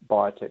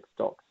biotech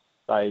stocks.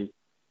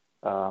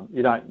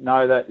 You don't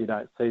know that, you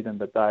don't see them,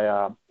 but they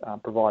are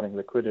providing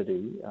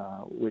liquidity,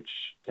 which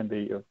can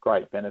be of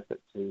great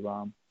benefit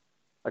to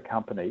a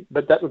company.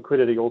 But that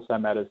liquidity also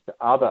matters to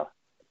other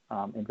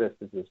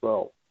investors as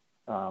well.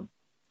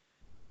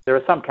 There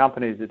are some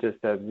companies that just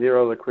have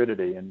zero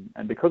liquidity, and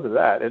because of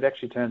that, it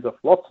actually turns off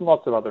lots and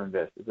lots of other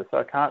investors. So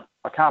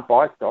I can't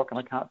buy stock and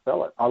I can't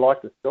sell it. I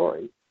like the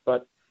story,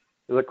 but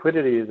the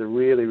liquidity is a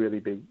really, really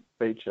big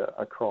feature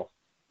across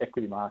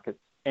equity markets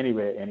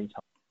anywhere,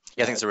 anytime.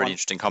 Yeah, I think it's a really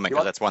interesting comment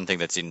because that's one thing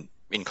that's in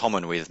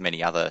common with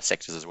many other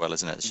sectors as well,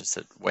 isn't it? It's just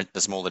that when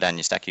the smaller down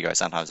your stack you go,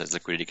 sometimes those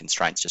liquidity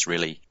constraints just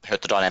really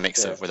hurt the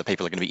dynamics of whether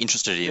people are going to be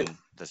interested in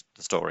the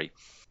story.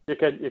 You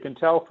can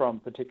tell from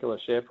particular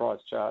share price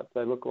charts.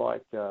 They look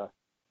like those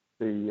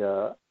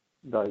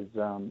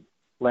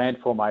land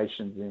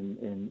formations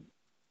in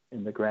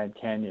the Grand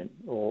Canyon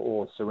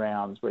or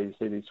surrounds where you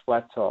see these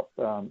flat top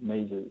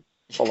mesas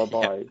followed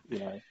by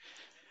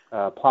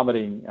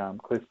plummeting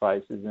cliff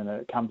faces, and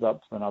it comes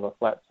up to another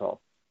flat top,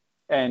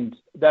 and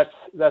that's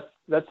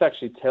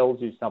actually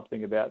tells you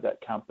something about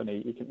that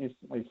company. You can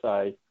instantly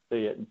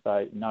see it and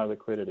say no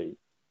liquidity.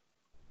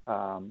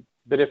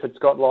 But if it's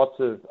got lots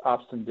of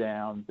ups and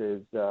downs,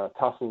 there's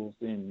tussles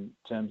in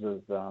terms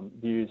of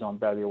views on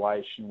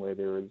valuation where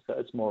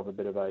it's more of a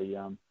bit of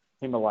a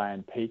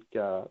Himalayan peak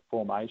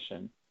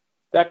formation.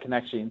 That can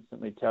actually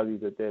instantly tell you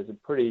that there's a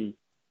pretty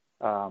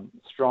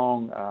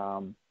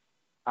strong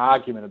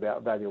argument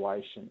about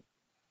valuation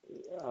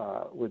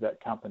with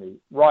that company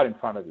right in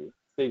front of you.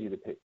 It's easy to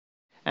pick.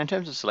 And in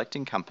terms of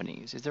selecting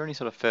companies, is there any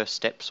sort of first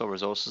steps or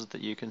resources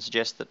that you can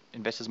suggest that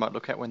investors might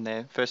look at when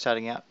they're first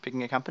starting out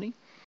picking a company?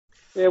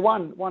 Yeah,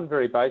 one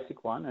very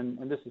basic one,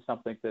 and this is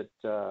something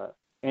that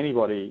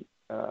anybody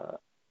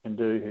can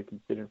do who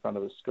can sit in front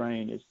of a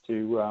screen, is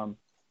to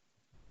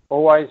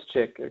always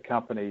check a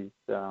company's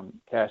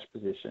cash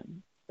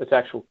position. It's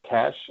actual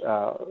cash.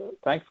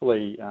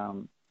 Thankfully,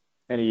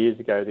 many years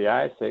ago, the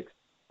ASX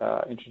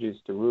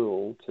introduced a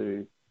rule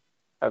to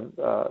have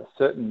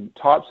certain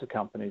types of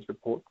companies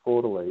report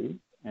quarterly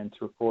and to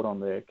report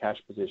on their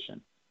cash position.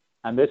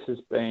 And this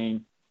has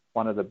been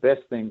one of the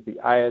best things the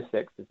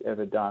ASX has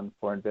ever done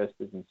for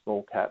investors in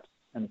small caps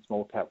and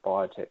small cap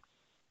biotechs,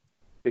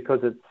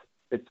 because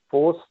it's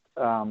forced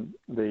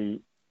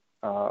the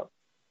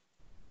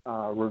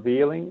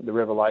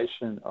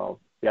revelation of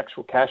the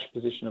actual cash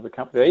position of the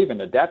company. They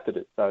even adapted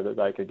it so that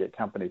they could get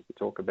companies to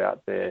talk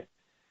about their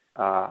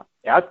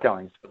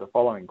outgoings for the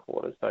following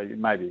quarter. So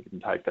maybe you can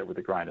take that with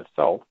a grain of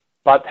salt.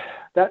 But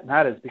that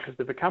matters because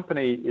if a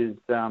company is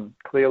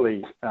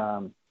clearly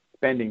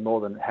spending more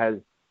than it has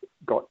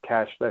got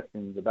cash left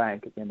in the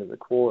bank at the end of the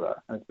quarter,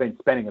 and it's been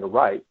spending at a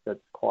rate that's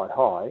quite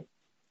high,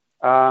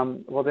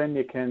 well, then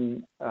you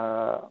can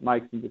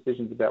make some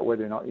decisions about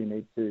whether or not you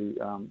need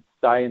to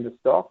stay in the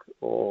stock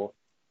or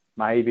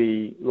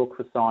maybe look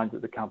for signs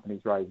that the company's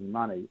raising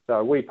money.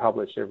 So we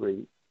publish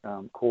every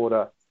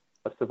quarter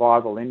a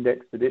survival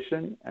index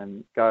edition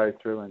and go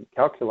through and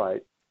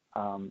calculate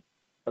a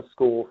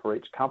score for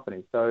each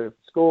company. So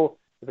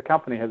if a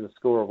company has a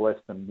score of less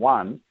than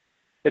 1,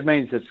 it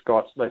means it's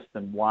got less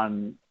than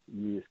 1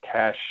 year's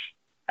cash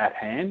at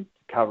hand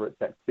to cover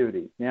its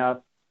activities.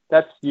 Now,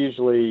 that's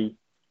usually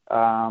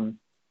a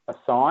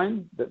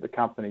sign that the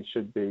company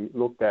should be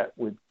looked at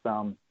with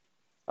some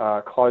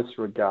close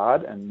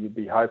regard, and you'd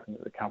be hoping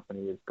that the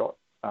company has got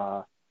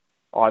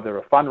either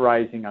a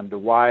fundraising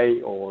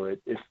underway or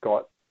it's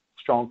got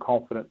strong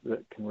confidence that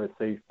it can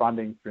receive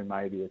funding through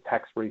maybe a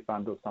tax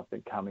refund or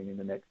something coming in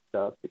the next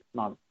 6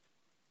 months.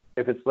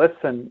 If it's less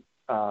than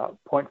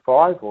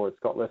 0.5 or it's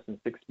got less than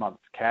 6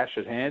 months cash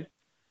at hand,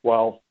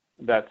 well,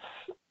 that's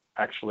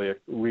actually a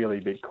really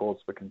big cause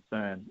for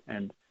concern.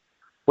 And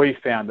we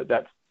found that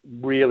that's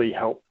really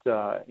helped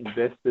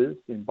investors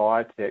in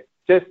biotech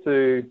just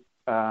to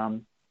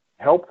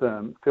help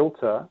them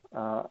filter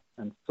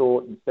and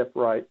sort and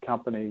separate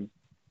companies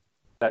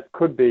that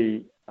could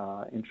be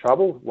in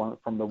trouble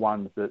from the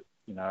ones that,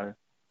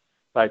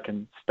 they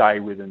can stay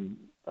with and,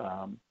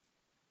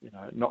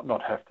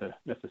 not have to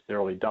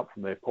necessarily dump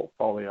from their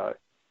portfolio.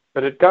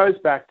 But it goes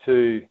back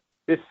to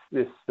this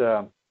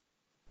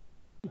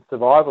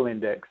survival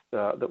index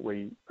that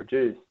we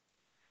produce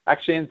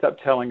actually ends up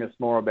telling us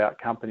more about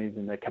companies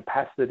and their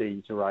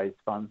capacity to raise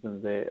funds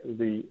and their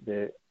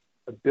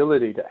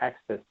ability to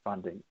access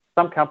funding.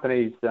 Some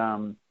companies,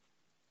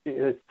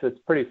 it's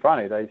pretty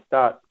funny. They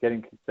start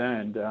getting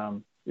concerned,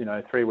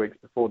 3 weeks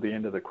before the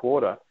end of the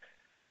quarter,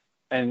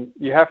 and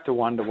you have to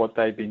wonder what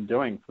they've been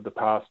doing for the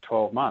past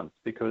 12 months,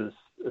 because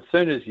as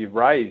soon as you've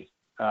raised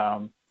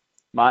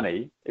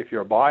money, if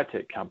you're a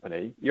biotech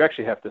company, you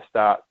actually have to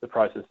start the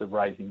process of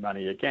raising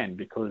money again,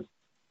 because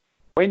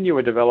when you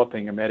were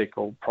developing a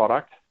medical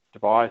product,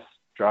 device,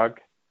 drug,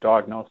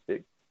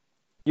 diagnostic,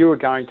 you were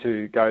going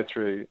to go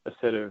through a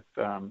set of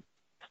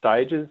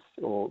stages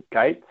or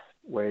gates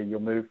where you'll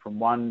move from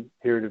one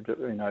period of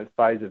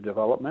phase of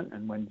development,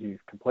 and when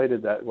you've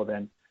completed that, well,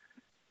 then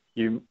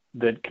you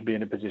then can be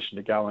in a position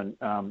to go and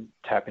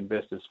tap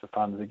investors for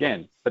funds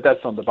again. But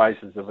that's on the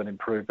basis of an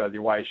improved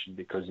valuation,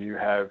 because you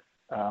have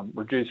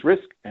reduced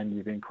risk and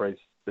you've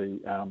increased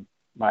the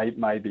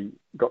maybe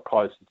got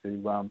closer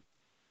to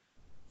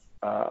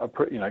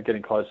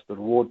getting close to the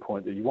reward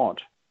point that you want.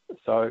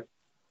 So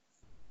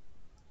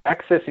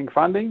accessing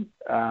funding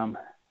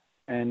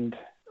and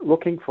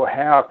looking for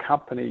how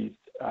companies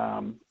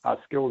are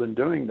skilled in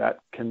doing that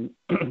can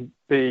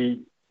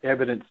be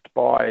evidenced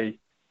by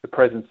the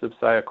presence of,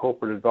 say, a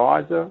corporate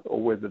advisor, or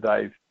whether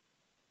they've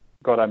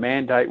got a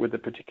mandate with a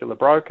particular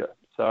broker,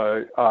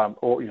 so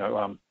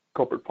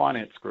corporate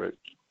finance group.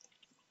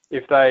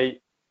 If they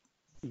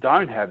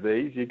don't have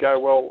these, you go,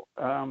 well,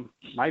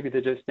 maybe they're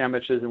just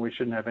amateurs and we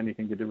shouldn't have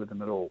anything to do with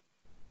them at all.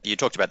 You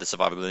talked about the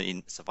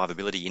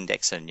survivability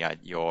index and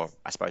your,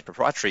 I suppose,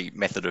 proprietary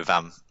method of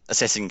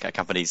assessing a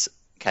company's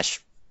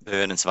cash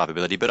burn and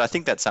survivability, but I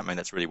think that's something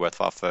that's really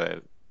worthwhile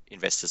for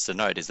investors to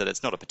note, is that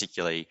it's not a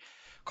particularly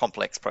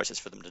complex process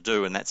for them to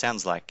do, and that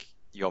sounds like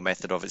your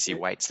method obviously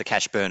weights the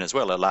cash burn as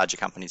well. A larger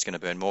company is going to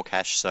burn more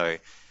cash, so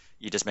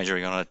you're just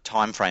measuring on a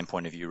time frame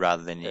point of view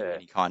rather than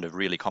any kind of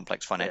really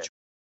complex financial.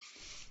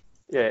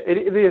 Yeah, it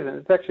isn't.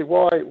 It's actually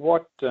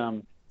what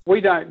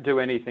we don't do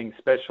anything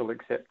special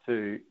except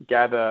to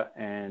gather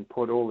and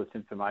put all this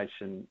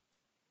information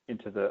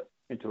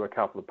into a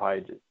couple of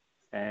pages.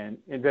 And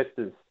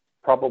investors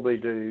probably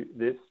do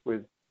this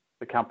with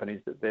the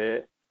companies that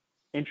they're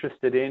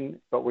interested in,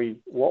 but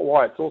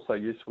why it's also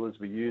useful is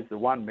we use the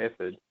one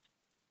method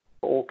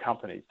for all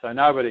companies. So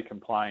nobody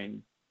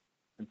complains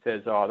and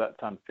says, oh,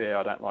 that's unfair,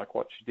 I don't like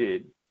what you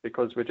did,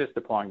 because we're just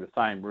applying the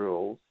same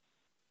rules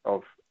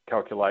of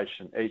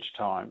calculation each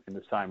time in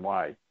the same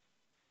way.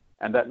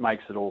 And that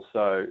makes it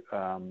also,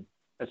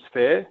 it's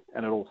fair,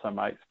 and it also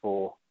makes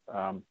for,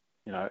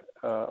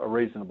 a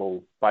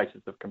reasonable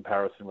basis of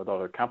comparison with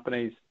other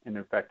companies. And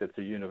in fact, it's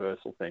a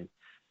universal thing.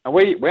 And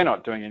we're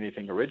not doing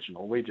anything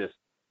original. We just,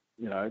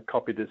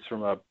 copied this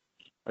from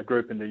a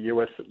group in the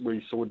US that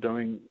we saw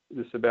doing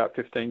this about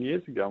 15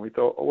 years ago. And we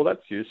thought, oh, well,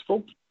 that's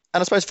useful.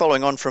 And I suppose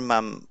following on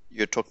from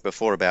you talked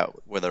before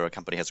about whether a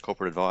company has a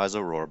corporate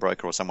advisor or a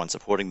broker or someone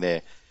supporting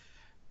their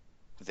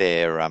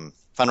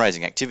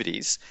fundraising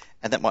activities,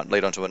 and that might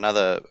lead on to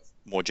another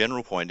more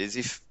general point,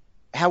 is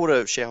how would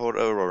a shareholder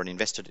or an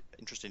interested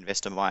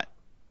investor might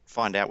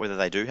find out whether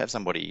they do have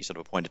somebody sort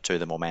of appointed to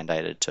them or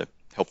mandated to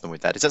help them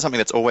with that? Is that something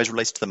that's always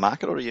released to the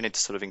market, or do you need to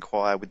sort of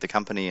inquire with the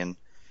company and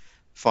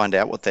find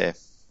out what they're?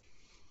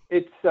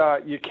 It's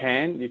you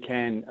can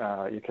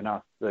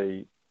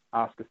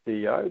ask a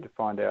CEO to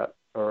find out,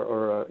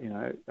 or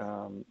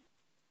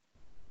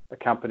a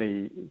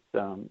company's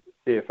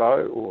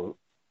CFO or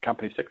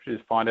company secretary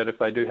to find out if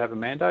they do have a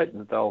mandate,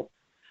 and do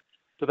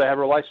they have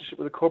a relationship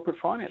with a corporate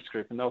finance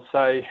group, and they'll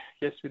say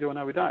yes, we do, or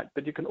no, we don't.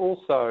 But you can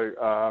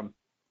also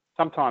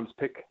sometimes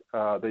pick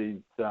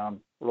these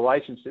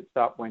relationships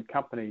up when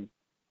companies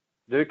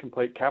do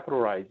complete capital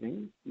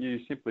raising. You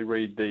simply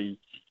read the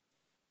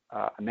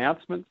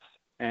announcements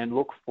and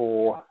look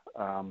for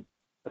a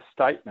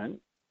statement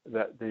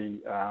that the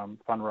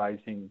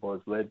fundraising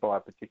was led by a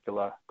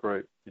particular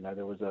group.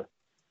 There was a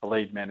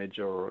lead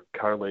manager or a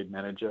co-lead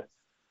manager,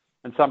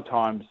 and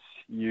sometimes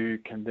you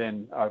can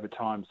then over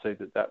time see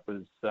that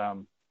was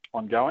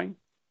ongoing.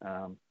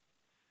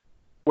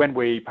 When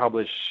we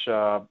publish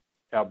our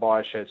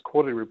BioShares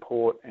quarterly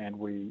report and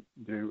we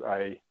do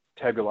a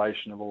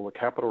tabulation of all the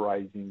capital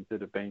raisings that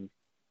have been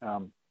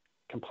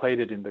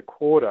completed in the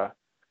quarter,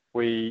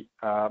 we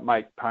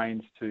make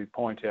pains to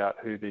point out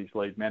who these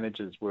lead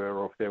managers were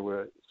or if there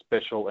were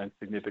special and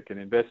significant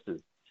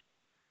investors.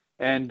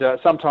 And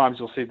sometimes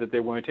you'll see that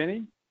there weren't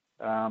any,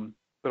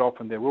 but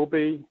often there will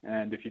be.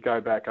 And if you go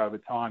back over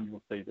time,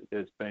 you'll see that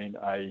there's been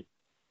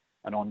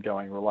an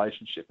ongoing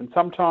relationship. And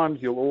sometimes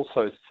you'll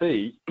also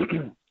see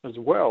as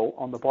well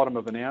on the bottom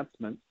of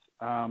announcements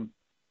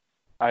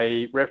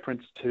a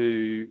reference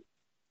to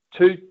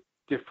two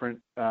different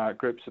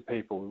groups of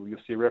people. You'll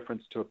see a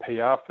reference to a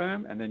PR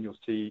firm, and then you'll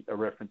see a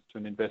reference to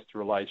an investor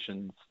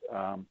relations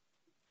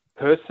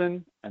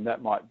person, and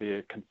that might be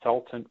a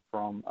consultant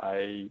from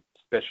a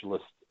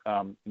specialist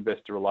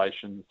investor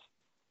relations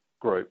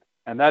group.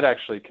 And that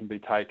actually can be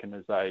taken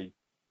as a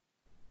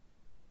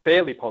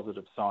fairly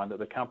positive sign that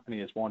the company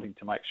is wanting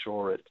to make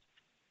sure it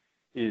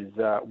is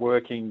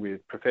working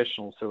with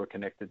professionals who are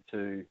connected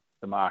to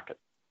the market.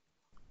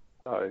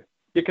 So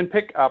you can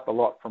pick up a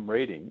lot from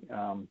reading,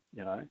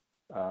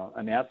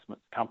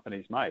 announcements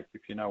companies make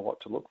if you know what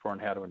to look for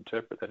and how to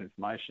interpret that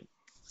information.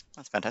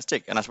 That's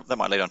fantastic. And that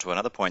might lead on to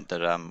another point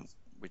that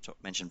we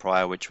mentioned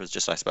prior, which was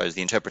just, I suppose,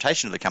 the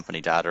interpretation of the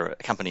company data,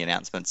 company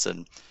announcements,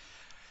 and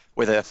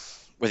whether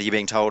you're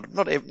being told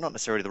not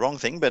necessarily the wrong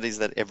thing, but is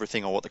that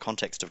everything or what the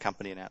context of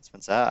company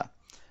announcements are.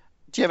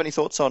 Do you have any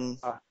thoughts on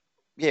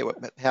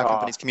how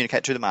companies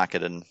communicate to the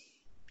market and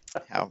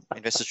how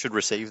investors should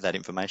receive that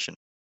information?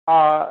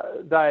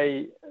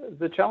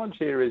 The challenge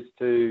here is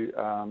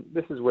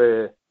this is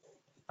where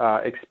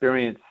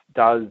experience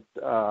does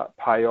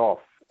pay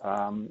off,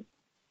 and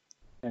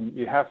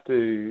you have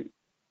to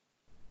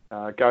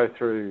go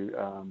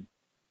through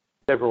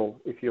several,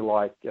 if you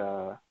like,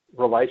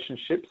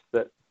 relationships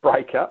that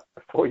break up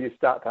before you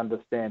start to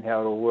understand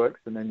how it all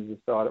works, and then you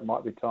decide it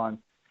might be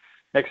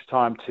next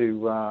time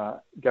to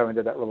go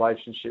into that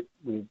relationship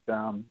with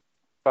a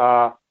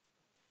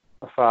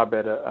far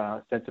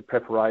better sense of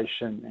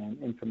preparation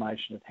and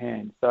information at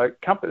hand. So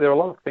there are a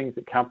lot of things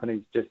that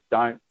companies just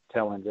don't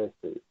tell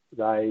investors.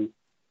 They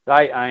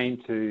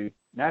aim to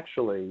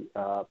naturally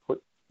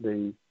put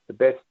the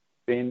best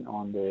spin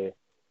on their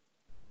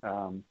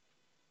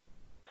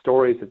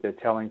stories that they're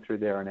telling through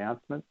their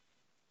announcements.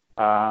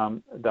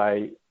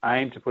 They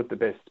aim to put the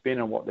best spin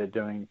on what they're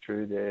doing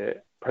through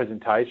their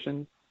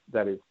presentations,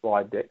 that is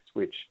slide decks,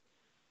 which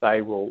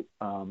they will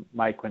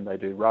make when they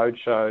do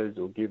roadshows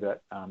or give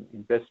at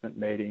investment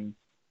meetings.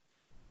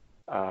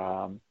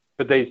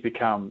 But these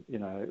become,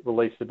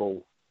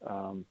 releasable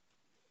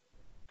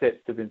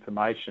sets of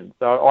information.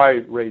 So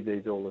I read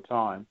these all the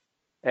time,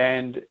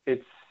 and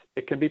it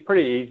can be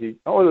pretty easy,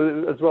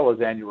 as well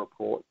as annual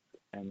reports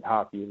and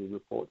half-yearly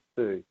reports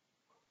too.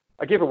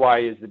 A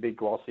giveaway is the big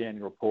glossy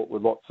annual report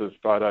with lots of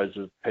photos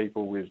of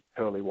people with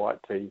pearly white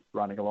teeth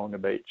running along the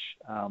beach.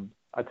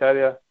 I tell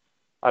you,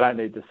 I don't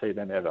need to see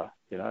them ever.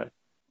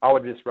 I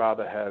would just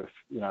rather have,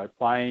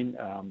 plain,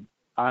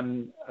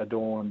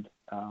 unadorned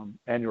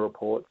annual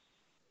reports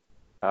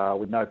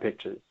with no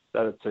pictures.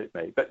 That would suit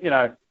me. But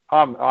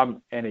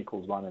I'm N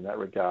equals 1 in that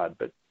regard.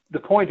 But the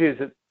point is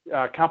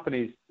that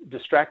companies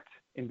distract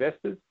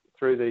investors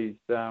through these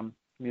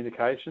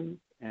communications,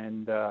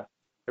 and it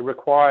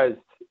requires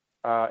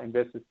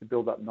investors to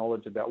build up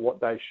knowledge about what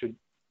they should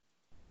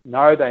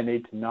know they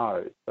need to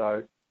know.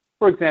 So,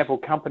 for example,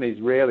 companies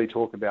rarely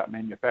talk about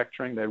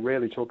manufacturing. They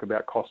rarely talk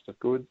about cost of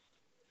goods.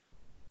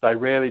 They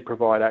rarely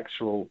provide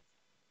actual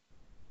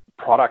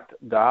product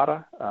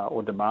data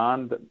or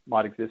demand that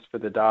might exist for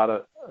the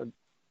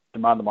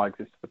demand that might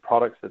exist for the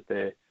products that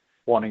they're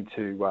wanting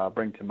to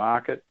bring to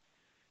market.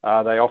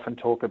 They often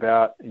talk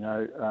about,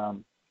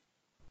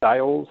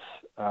 sales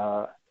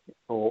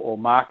or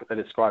market. They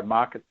describe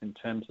markets in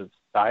terms of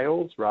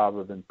sales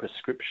rather than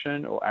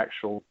prescription or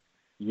actual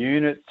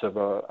units of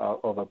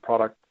a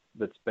product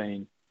that's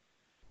been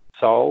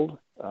sold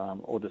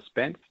or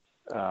dispensed.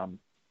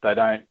 They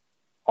don't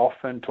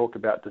often talk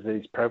about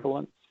disease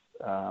prevalence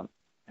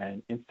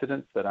and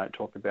incidence. They don't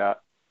talk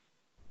about,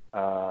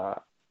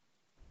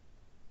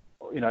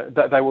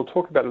 they will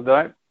talk about it. They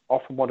don't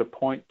often want to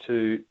point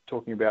to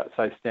talking about,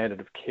 say, standard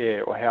of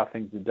care or how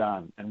things are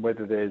done, and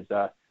whether there's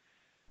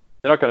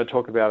they're not going to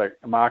talk about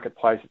a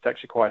marketplace that's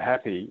actually quite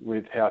happy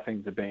with how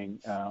things are being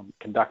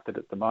conducted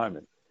at the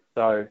moment.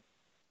 So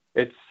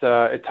it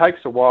takes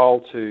a while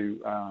to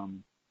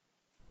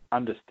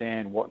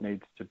understand what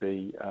needs to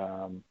be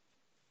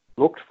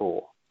looked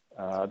for.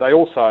 They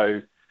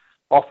also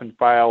often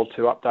fail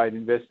to update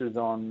investors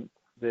on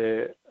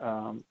their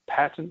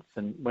patents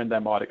and when they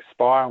might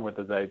expire and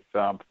whether they've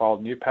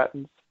filed new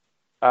patents.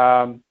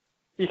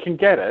 You can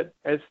get it,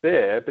 it's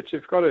there, but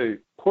you've got to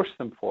push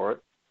them for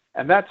it.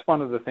 And that's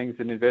one of the things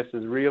that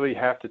investors really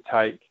have to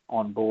take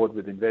on board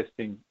with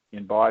investing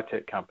in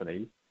biotech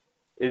companies,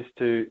 is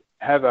to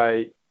have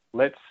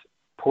let's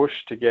push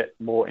to get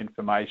more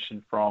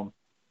information from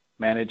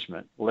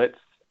management. Let's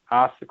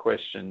ask the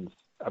questions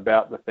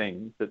about the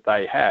things that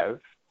they have,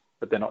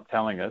 but they're not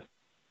telling us.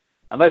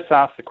 And let's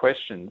ask the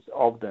questions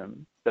of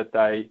them that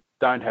they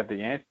don't have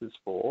the answers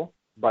for,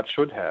 but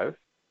should have.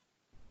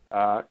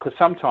 Because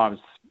sometimes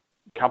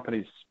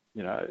companies,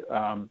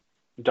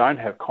 don't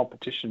have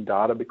competition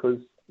data because,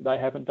 they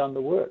haven't done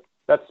the work.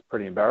 That's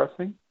pretty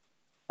embarrassing.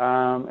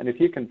 And if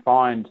you can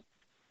find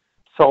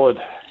solid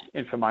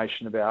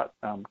information about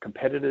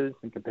competitors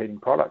and competing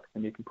products,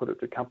 and you can put it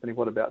to a company,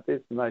 what about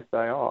this? And they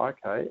say, oh,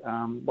 okay,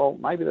 well,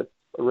 maybe that's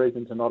a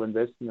reason to not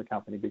invest in the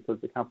company because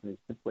the company is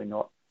simply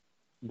not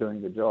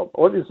doing the job.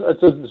 Or it's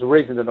a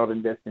reason to not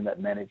invest in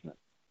that management.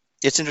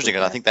 It's interesting,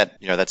 and I think that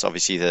that's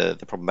obviously the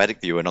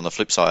problematic view, and on the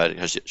flip side,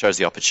 it shows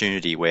the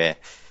opportunity where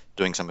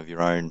doing some of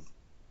your own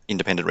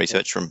independent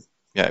research from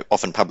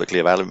often publicly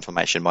available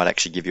information might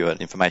actually give you an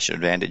information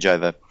advantage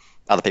over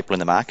other people in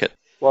the market.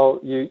 Well,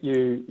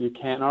 you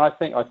can, and I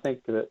think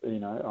that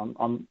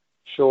I'm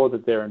sure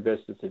that there are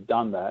investors who've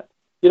done that.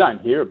 You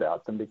don't hear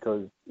about them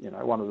because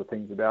one of the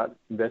things about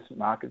investment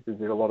markets is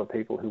there are a lot of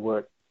people who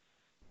work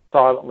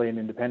silently and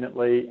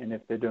independently, and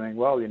if they're doing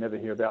well, you never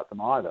hear about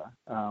them either.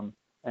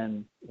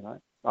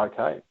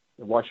 Okay,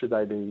 why should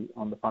they be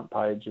on the front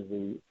page of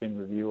the Fin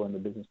Review and the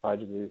business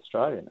page of the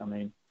Australian? I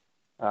mean,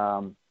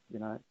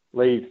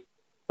 leave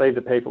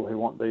the people who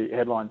want the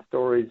headline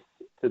stories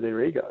to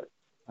their ego.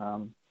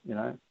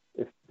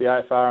 If the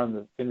AFR and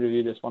the Fin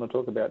Review just want to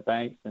talk about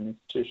banks and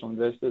institutional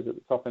investors at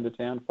the top end of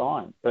town,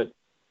 fine. But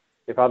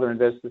if other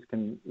investors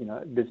can,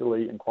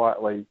 busily and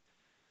quietly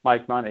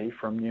make money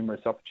from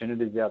numerous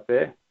opportunities out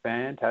there,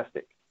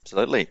 fantastic.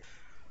 Absolutely.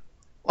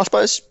 I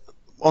suppose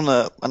on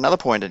another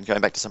point, and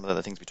going back to some of the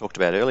other things we talked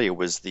about earlier,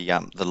 was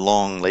the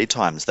long lead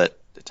times that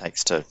it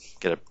takes to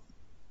get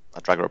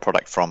a drug or a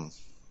product from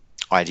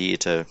idea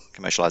to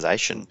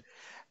commercialization.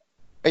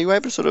 Are you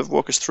able to sort of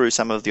walk us through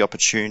some of the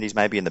opportunities,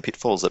 maybe, and the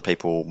pitfalls that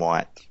people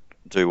might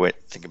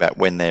think about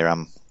when they're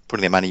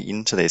putting their money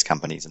into these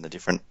companies and the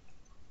different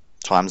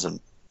times and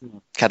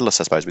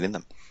catalysts, I suppose, within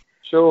them?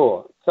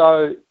 Sure.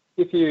 So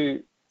if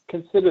you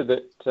consider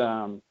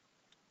that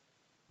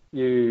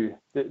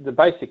the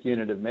basic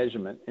unit of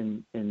measurement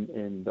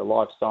in the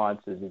life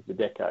sciences is the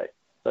decade.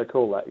 So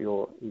call that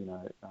your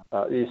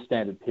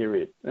standard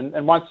period.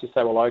 And once you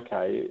say, well,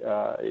 okay,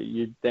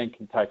 you then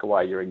can take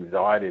away your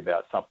anxiety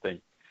about something,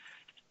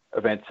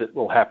 events that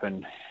will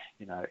happen,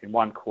 in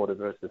one quarter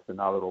versus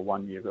another or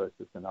 1 year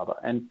versus another.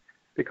 And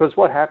because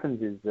what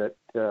happens is that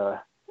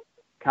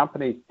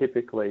companies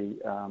typically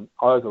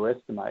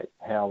overestimate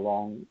how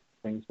long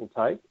things will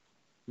take.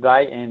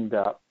 They end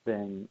up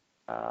then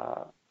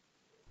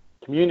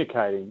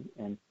communicating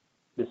and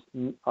this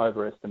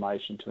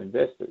overestimation to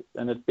investors,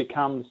 and it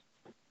becomes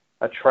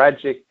a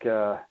tragic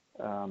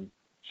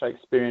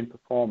Shakespearean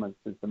performance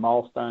as the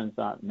milestones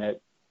aren't met.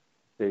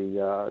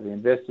 The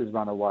investors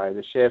run away,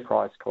 the share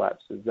price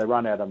collapses, they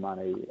run out of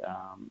money,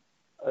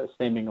 a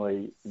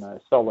seemingly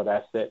solid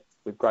asset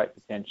with great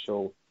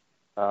potential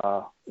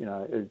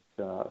is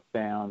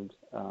found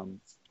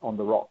on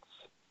the rocks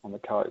on the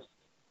coast.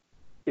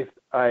 If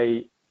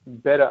a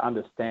better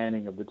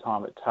understanding of the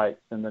time it takes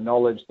and the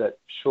knowledge that,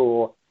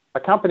 sure, a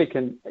company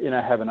can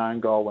have an own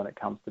goal when it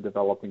comes to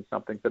developing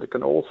something, but it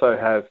can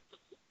also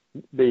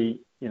be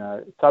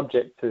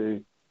subject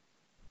to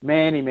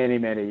many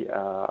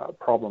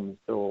problems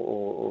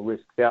or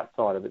risks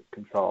outside of its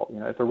control.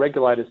 If a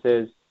regulator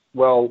says,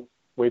 well,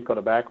 we've got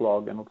a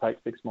backlog and it'll take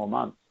 6 more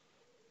months,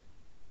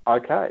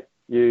 okay,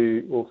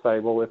 you will say,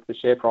 well, if the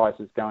share price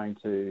is going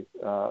to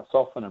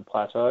soften and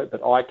plateau,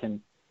 but I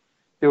can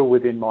still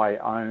within my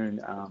own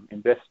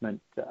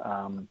investment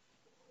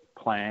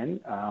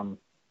plan,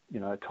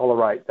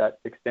 tolerate that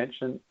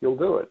extension, you'll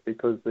do it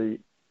because the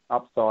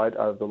upside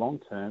over the long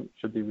term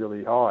should be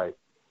really high.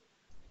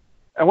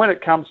 And when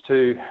it comes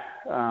to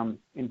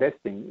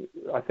investing,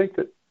 I think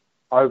that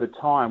over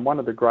time, one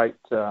of the great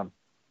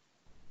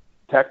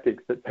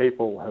tactics that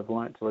people have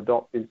learnt to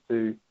adopt is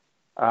to,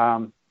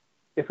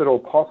 if at all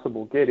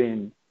possible, get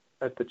in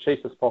at the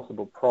cheapest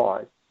possible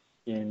price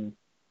in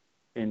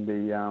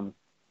the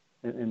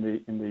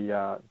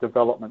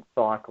development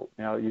cycle.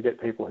 Now, you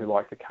get people who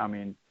like to come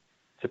in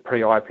to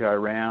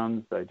pre-IPO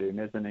rounds. They do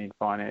mezzanine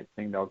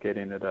financing. They'll get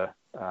in at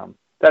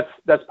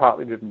that's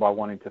partly driven by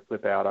wanting to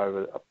flip out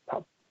over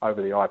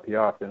the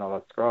IPO if they're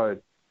not escrowed.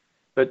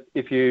 But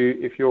if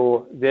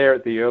you're there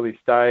at the early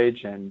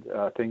stage and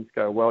things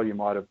go well, you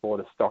might have bought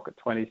a stock at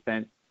 20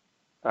 cents.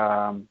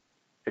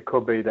 It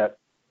could be that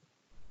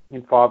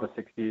in 5 or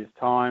 6 years'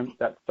 time,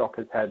 that stock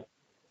has had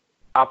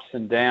ups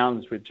and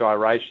downs with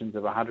gyrations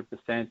of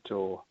 100%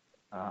 or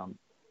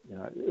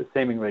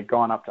seemingly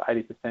gone up to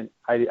 80%,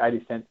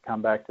 80 cents,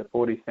 come back to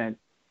 40 cents.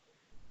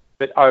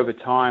 But over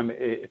time,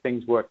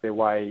 things work their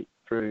way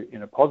through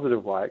in a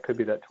positive way. It could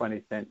be that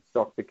 20-cent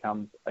stock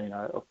becomes a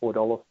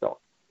 $4 stock.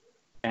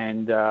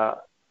 And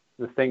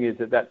the thing is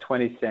that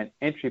 20-cent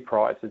entry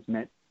price has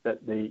meant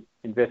that the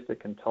investor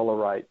can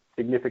tolerate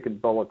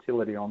significant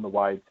volatility on the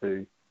way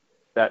to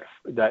that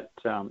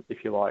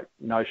if you like,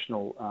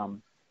 notional,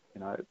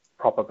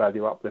 proper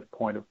value uplift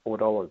point of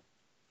 $4.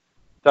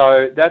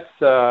 So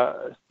that's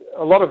a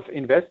lot of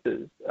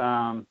investors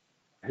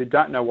who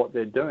don't know what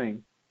they're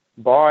doing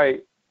buy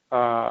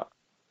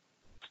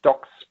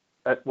stocks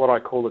at what I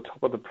call the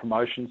top of the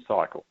promotion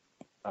cycle.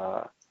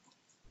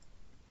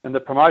 And the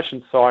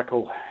promotion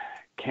cycle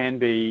can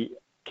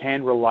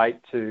relate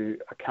to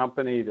a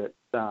company that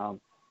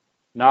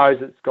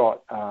knows it's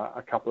got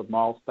a couple of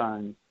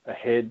milestones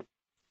ahead.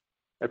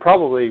 It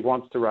probably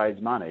wants to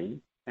raise money,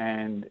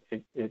 and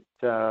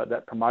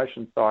that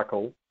promotion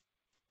cycle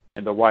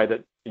and the way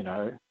that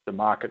the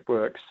market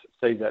works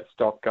sees that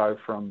stock go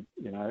from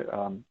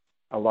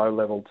a low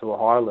level to a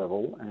high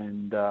level,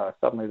 and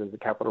suddenly there's a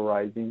capital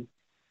raising,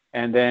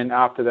 and then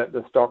after that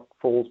the stock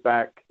falls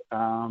back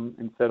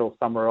and settles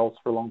somewhere else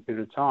for a long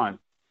period of time.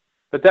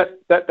 But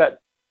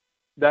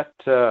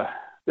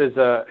there's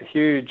a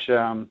huge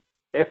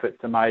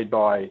efforts are made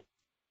by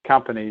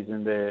companies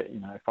and their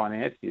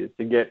financiers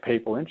to get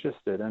people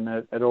interested, and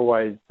it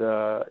always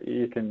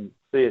you can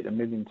see it a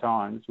million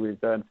times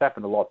with and it's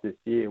happened a lot this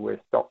year where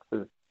stocks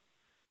have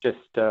just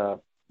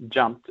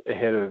jumped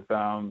ahead of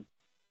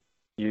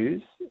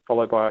news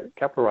followed by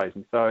capital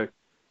raising. So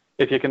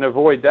if you can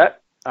avoid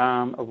that,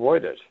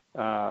 avoid it.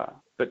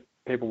 But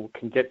people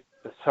can get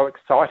so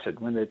excited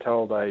when they're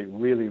told a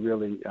really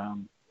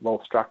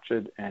well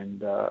structured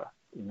and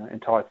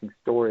enticing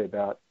story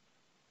about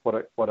what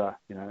a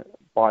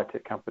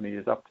biotech company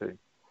is up to. And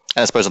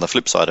I suppose on the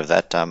flip side of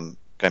that,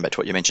 going back to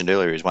what you mentioned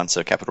earlier, is once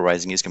a capital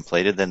raising is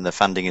completed, then the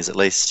funding is at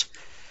least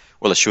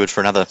well assured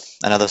for another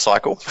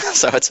cycle.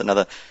 So it's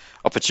another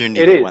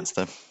opportunity. It is. Once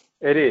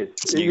it is.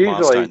 It's a new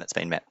milestone that's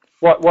been met.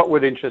 What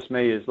would interest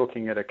me is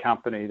looking at a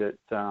company that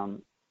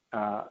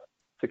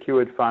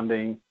secured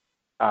funding.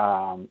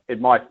 It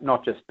might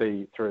not just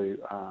be through.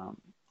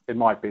 It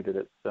might be that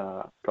it's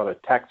got a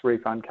tax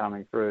refund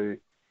coming through.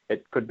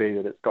 It could be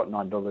that it's got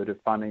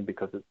non-dilutive funding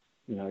because it's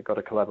got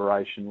a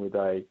collaboration with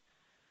a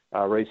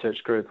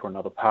research group or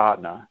another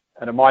partner,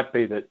 and it might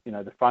be that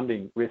the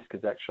funding risk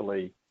is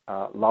actually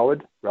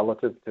lowered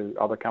relative to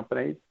other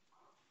companies.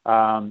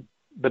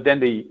 But then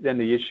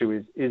the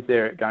issue is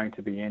there going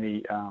to be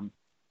any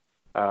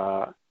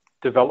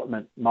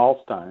development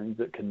milestones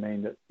that can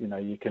mean that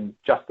you can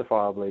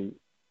justifiably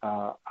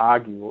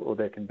argue, or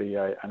there can be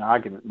an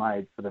argument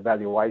made for the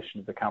valuation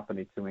of the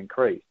company to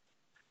increase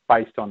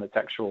based on its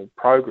actual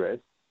progress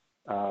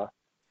on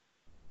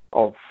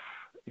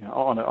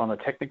a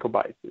technical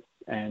basis.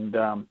 And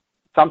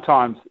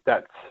sometimes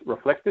that's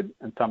reflected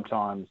and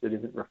sometimes it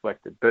isn't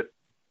reflected. But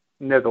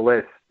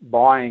nevertheless,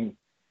 buying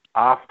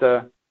when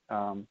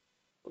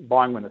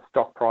the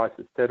stock price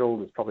is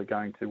settled is probably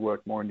going to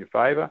work more in your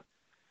favour.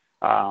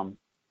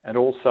 And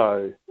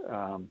also,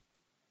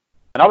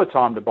 another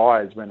time to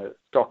buy is when a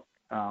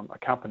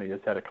company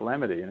has had a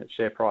calamity and its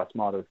share price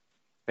might have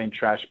been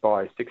trashed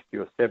by 60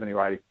 or 70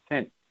 or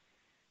 80%.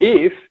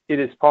 If it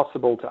is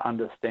possible to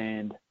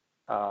understand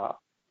the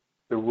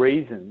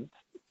reasons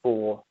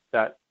for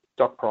that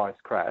stock price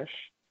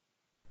crash,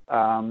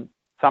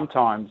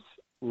 sometimes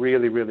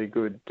really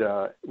good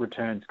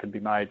returns can be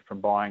made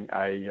from buying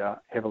a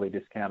heavily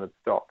discounted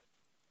stock.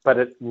 But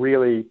it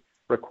really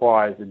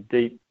requires a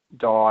deep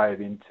dive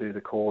into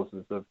the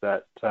causes of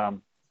that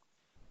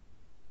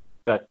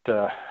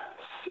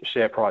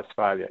share price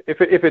failure.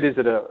 If it is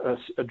that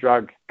a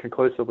drug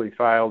conclusively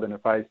failed in a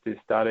phase 2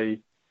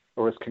 study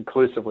or is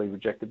conclusively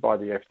rejected by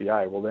the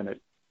FDA, well then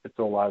it's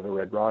all over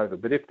Red Rover.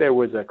 But if there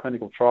was a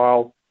clinical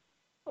trial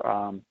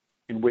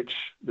in which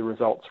the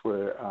results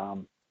were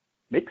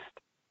mixed,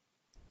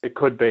 it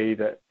could be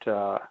that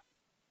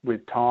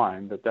with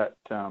time that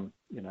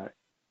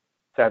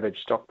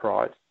savage stock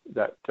price,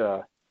 that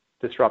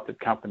disrupted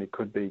company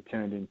could be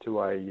turned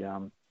into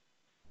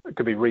it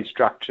could be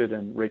restructured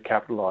and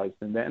recapitalized,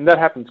 and that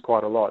happens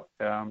quite a lot.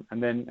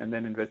 And then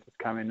investors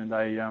come in and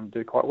they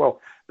do quite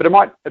well. But it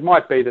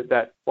might be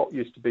that what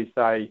used to be,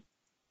 say,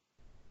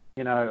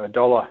 a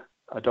dollar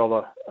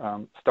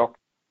stock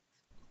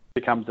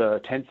becomes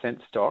a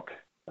 10-cent stock.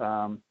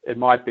 It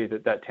might be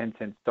that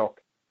 10-cent stock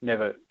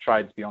never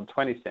trades beyond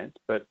 20 cents,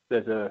 but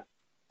there's a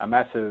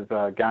massive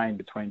gain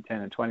between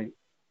 10 and 20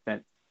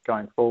 cents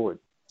going forward.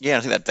 Yeah, I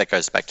think that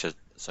goes back to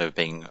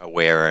being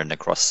aware and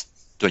across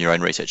doing your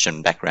own research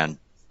and background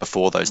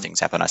before those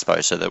things happen, I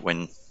suppose, so that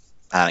when an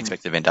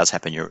unexpected event does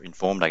happen, you're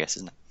informed, I guess,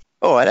 isn't it?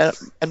 Oh,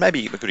 and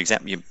maybe a good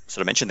example, you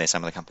sort of mentioned there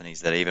some of the companies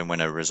that even when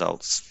the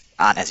results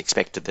aren't as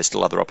expected, there's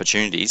still other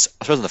opportunities.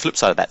 I suppose on the flip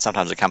side of that,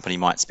 sometimes a company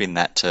might spin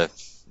that to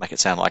make it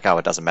sound like, oh,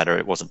 it doesn't matter,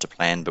 it wasn't to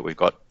plan, but we've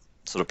got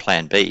sort of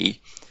plan B.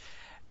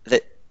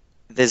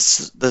 There's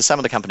some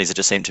of the companies that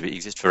just seem to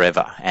exist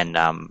forever, and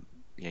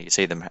you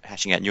see them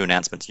hashing out new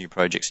announcements, new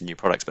projects and new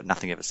products, but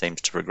nothing ever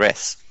seems to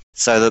progress.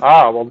 So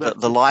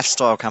the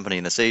lifestyle company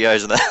and the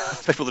CEOs and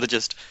the people that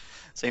just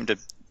seem to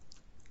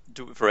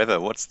do it forever,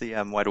 what's the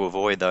way to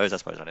avoid those? I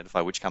suppose identify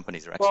which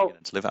companies are actually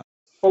going to deliver.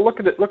 Well, look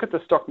at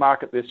the stock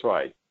market this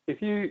way.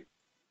 You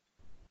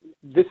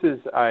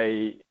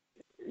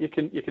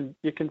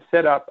can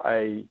set up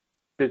a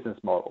business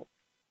model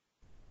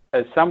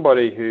as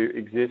somebody who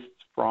exists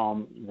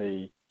from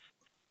the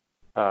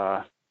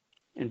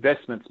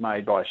investments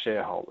made by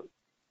shareholders,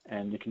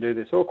 and you can do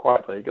this all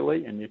quite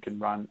legally, and you can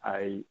run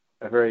a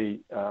very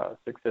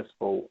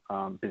successful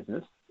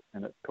business,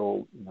 and it's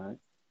called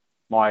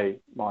my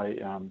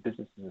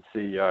business is a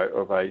CEO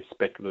of a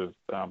speculative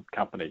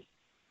company. It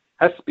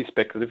has to be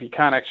speculative. You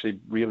can't actually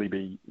really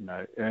be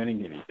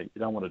earning anything. You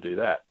don't want to do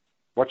that.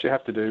 What you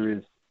have to do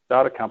is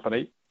start a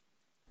company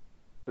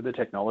with the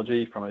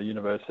technology from a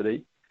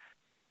university,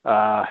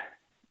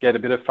 get a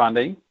bit of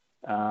funding,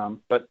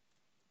 but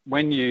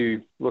when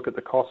you look at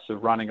the costs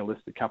of running a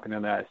listed company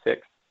on the ASX,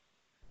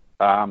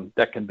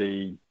 that can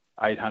be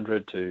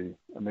 $800,000 to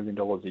 $1 million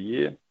a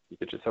year. You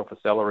get yourself a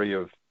salary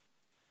of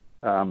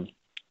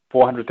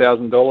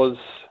 $400,000,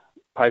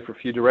 pay for a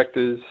few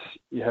directors.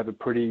 You have you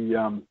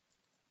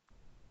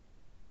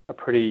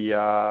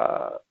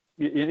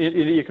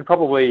can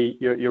probably,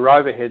 your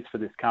overheads for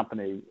this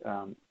company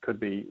could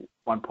be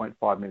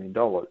 $1.5 million.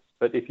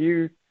 But if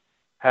you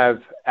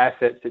have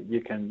assets that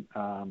you can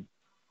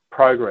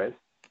progress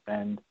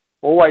and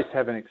always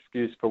have an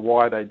excuse for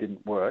why they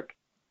didn't work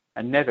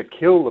and never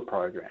kill the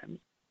program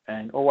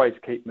and always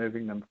keep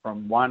moving them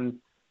from one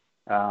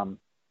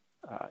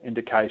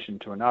indication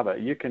to another,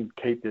 you can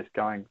keep this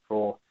going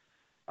for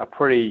a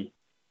pretty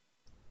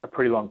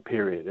long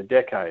period, a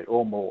decade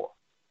or more.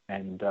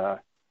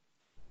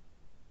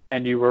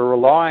 And you were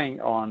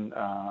relying on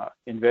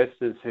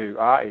investors who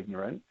are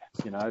ignorant,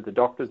 the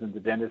doctors and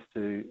the dentists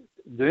who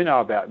do know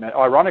about.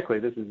 Ironically,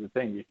 this is the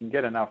thing: you can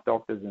get enough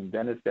doctors and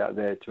dentists out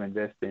there to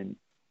invest in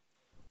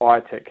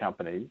biotech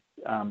companies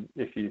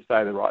if you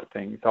say the right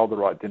things, hold the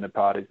right dinner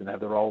parties, and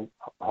hold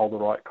the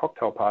right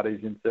cocktail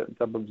parties in certain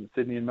suburbs of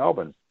Sydney and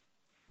Melbourne.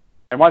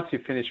 And once you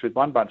finish with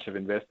one bunch of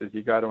investors,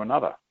 you go to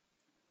another,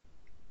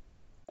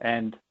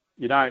 and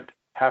you don't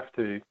have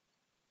to.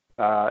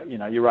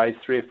 You raise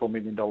 $3 or $4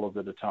 million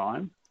at a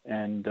time,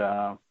 and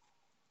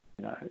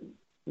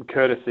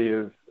courtesy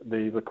of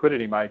the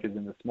liquidity makers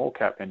in the small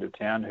cap end of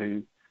town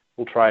who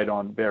will trade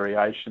on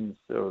variations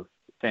of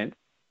cents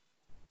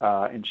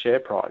in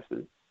share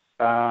prices.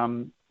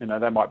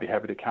 They might be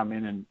happy to come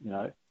in and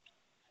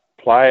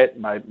play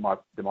it.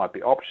 There might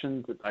be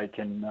options that they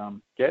can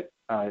get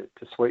to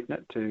sweeten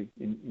it, to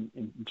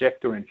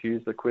inject or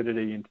infuse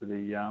liquidity into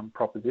the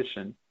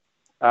proposition.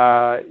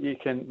 You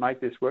can make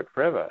this work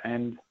forever,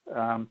 and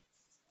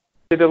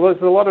there's a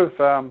lot of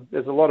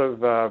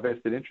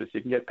vested interest.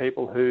 You can get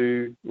people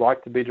who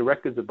like to be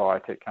directors of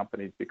biotech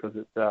companies because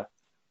it's a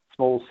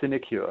small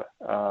sinecure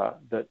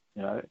that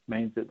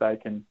means that they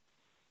can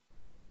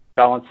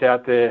balance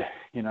out their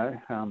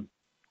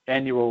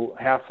annual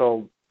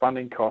household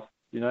funding costs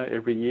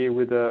every year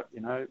with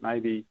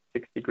maybe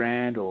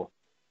 $60,000 or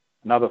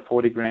another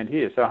 $40,000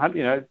 here. So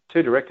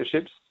 2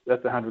 directorships,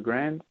 that's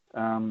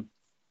 $100,000.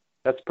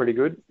 That's pretty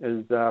good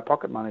as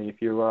pocket money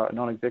if you're a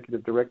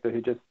non-executive director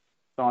who just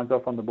signs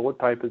off on the board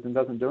papers and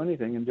doesn't do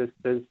anything and just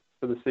says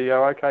to the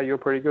CEO, okay, you're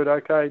pretty good,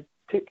 okay,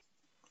 tick.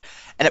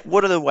 And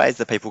what are the ways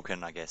that people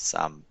can, I guess,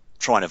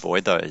 try and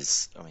avoid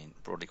those,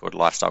 broadly called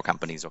lifestyle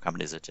companies or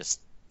companies that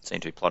just seem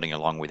to be plodding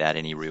along without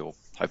any real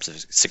hopes of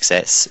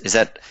success? Is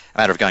that a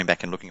matter of going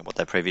back and looking at what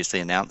they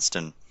previously announced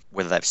and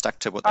whether they've stuck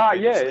to what they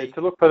previously... Yeah,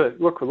 to look for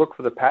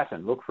the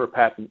pattern. Look for a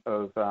pattern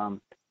of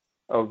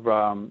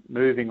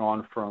moving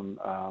on from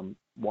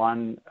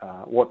one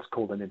what's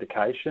called an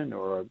indication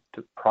or a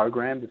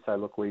program to say,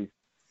 look, we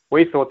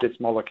thought this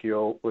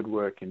molecule would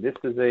work in this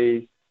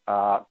disease.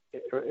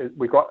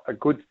 We got a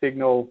good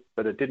signal,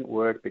 but it didn't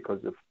work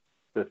because of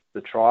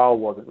the trial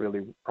wasn't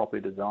really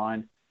properly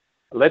designed.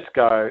 Let's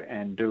go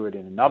and do it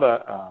in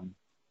another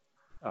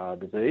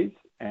disease.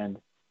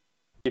 And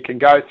you can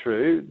go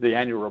through the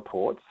annual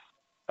reports.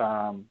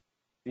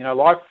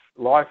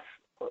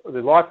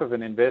 The life of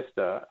an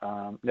investor,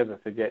 never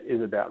forget,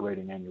 is about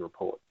reading annual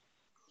reports.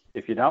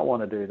 If you don't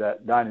want to do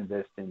that, don't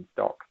invest in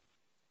stocks,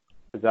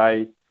 because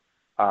they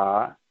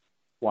are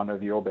one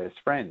of your best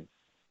friends.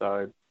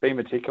 So be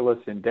meticulous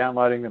in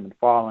downloading them and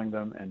filing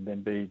them, and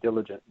then be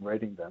diligent in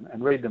reading them,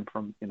 and read them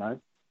from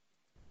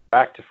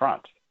back to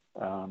front.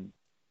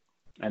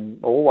 And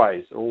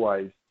always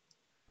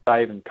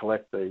save and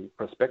collect the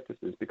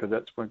prospectuses, because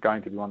that's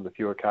going to be one of the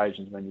few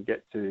occasions when you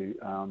get to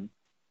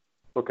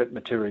look at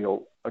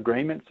material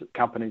agreements that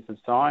companies have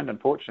signed.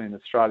 Unfortunately, in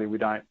Australia, we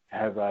don't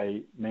have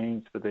a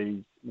means for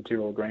these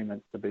material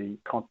agreements to be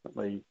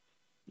constantly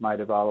made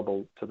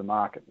available to the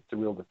market. It's a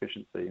real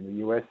deficiency. In the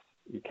US,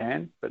 you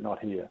can, but not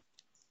here.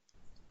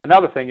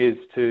 Another thing is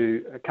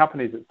to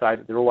companies that say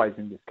that they're always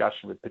in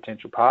discussion with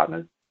potential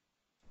partners.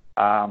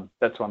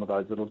 That's one of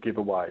those little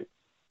giveaways.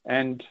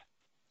 And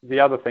the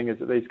other thing is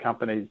that these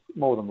companies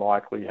more than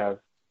likely have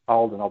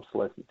old and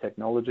obsolescent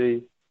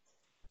technology.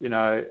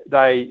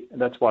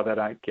 That's why they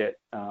don't get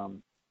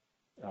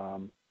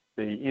the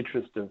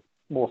interest of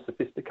more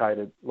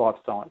sophisticated life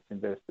science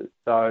investors.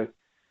 So,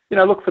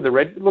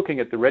 looking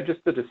at the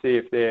register to see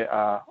if there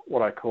are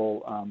what I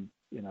call,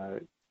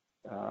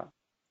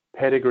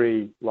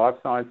 pedigree life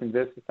science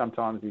investors.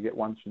 Sometimes you get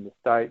ones from the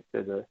States.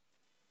 There's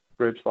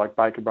groups like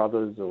Baker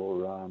Brothers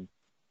or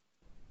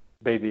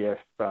BVF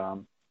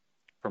from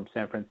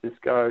San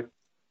Francisco.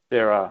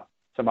 There are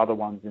some other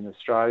ones in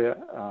Australia.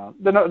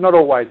 They're not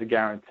always a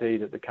guarantee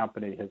that the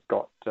company has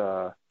got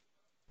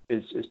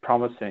is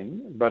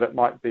promising, but it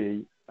might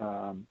be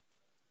at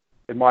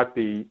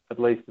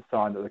least a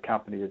sign that the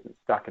company isn't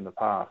stuck in the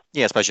past.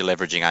 Yeah, I suppose you're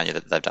leveraging, aren't you,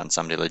 that they've done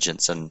some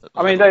diligence and...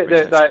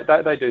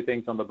 they do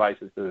things on the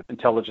basis of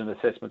intelligent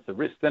assessments of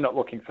risk. They're not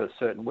looking for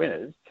certain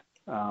winners.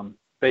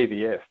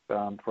 BVF,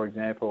 for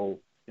example,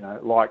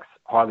 likes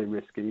highly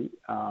risky,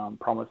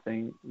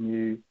 promising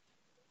new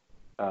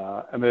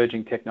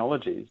emerging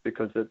technologies,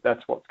 because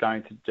that's what's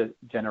going to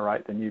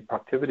generate the new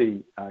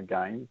productivity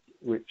gains,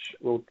 which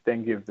will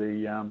then give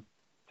the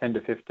 10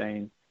 to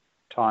 15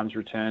 times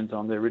returns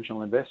on the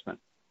original investment.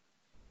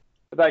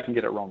 But they can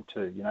get it wrong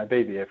too.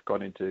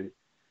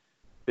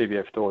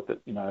 BVF thought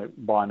that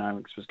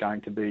Bionomics was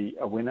going to be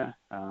a winner,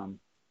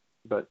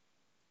 but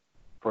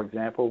for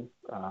example,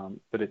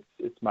 but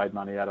it's made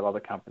money out of other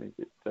companies.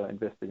 It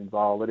invested in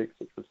Violytics,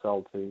 which was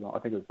sold to, I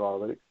think it was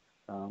Violytics,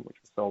 which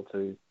was sold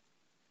to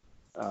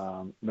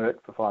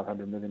Merck for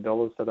 $500 million.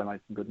 So they made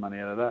some good money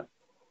out of that.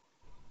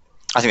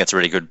 I think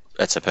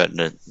that's a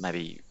pertinent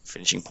maybe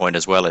finishing point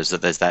as well, is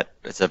that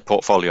it's a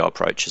portfolio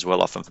approach as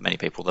well, often for many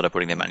people that are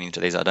putting their money into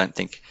these. I don't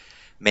think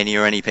many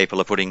or any people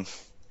are putting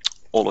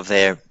all of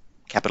their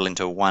capital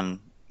into one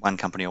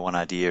company or one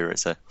idea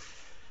as a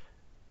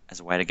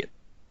way to get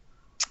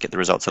the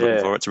results they're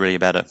looking for. It's really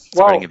about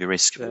spreading of your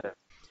risk.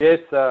 Yes,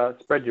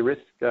 spread your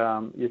risk.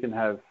 You can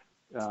have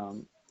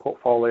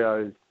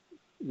portfolios.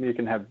 You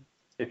can have,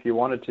 if you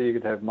wanted to, you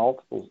could have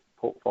multiple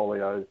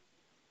portfolios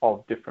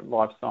of different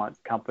life science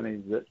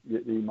companies that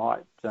you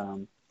might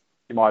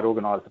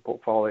organise the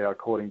portfolio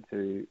according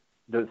to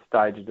the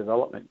stage of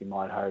development. You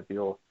might have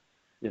your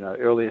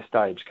earlier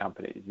stage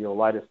companies, your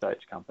later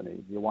stage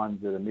companies, your ones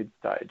that are mid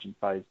stage in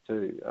phase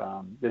 2.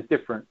 There's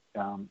different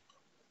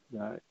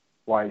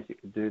ways you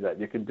can do that.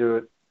 You can do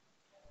it,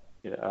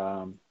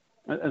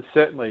 and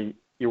certainly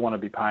you want to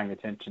be paying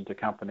attention to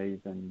companies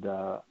and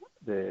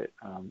their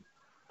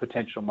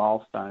potential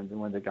milestones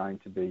and when they're going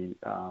to be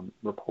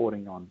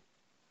reporting on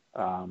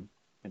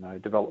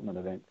development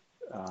events.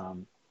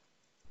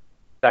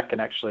 That can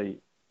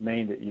actually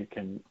mean that you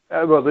can,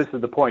 this is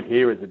the point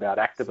here, is about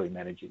actively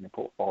managing the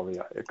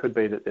portfolio. It could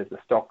be that there's a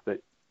stock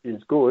that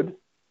is good,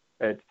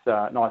 it's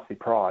nicely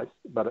priced,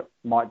 but it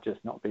might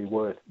just not be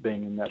worth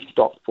being in that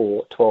stock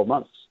for 12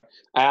 months.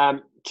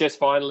 Just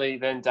finally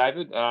then,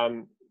 David,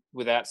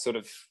 without sort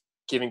of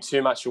giving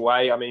too much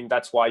away, I mean,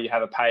 that's why you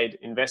have a paid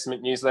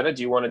investment newsletter.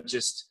 Do you want to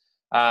just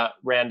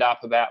round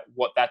up about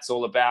what that's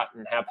all about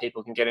and how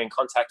people can get in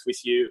contact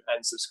with you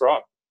and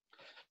subscribe?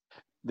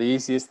 The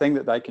easiest thing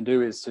that they can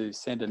do is to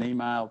send an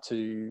email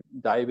to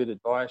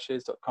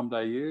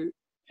david@bioshares.com.au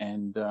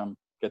and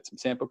get some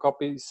sample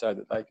copies so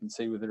that they can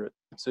see whether it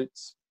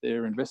suits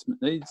their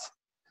investment needs.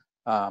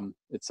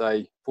 It's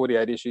a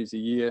 48 issues a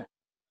year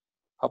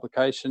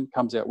publication,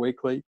 comes out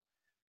weekly,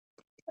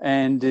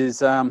 and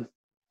is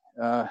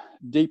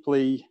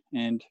deeply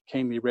and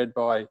keenly read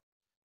by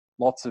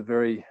lots of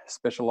very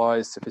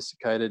specialised,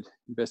 sophisticated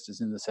investors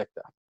in the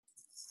sector.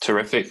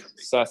 Terrific.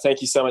 So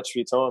thank you so much for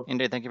your time.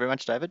 Indeed. Thank you very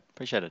much, David.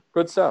 Appreciate it.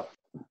 Good stuff.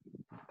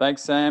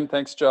 Thanks, Sam.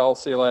 Thanks, Joel.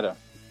 See you later.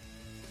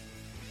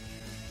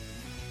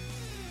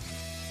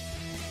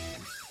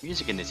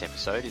 Music in this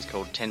episode is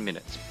called 10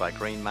 Minutes by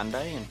Green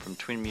Monday and from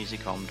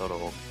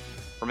twinmusicom.org.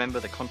 Remember,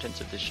 the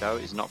contents of this show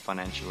is not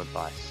financial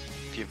advice.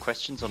 If you have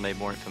questions or need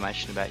more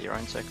information about your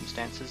own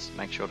circumstances,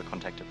 make sure to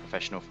contact a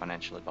professional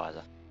financial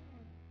advisor.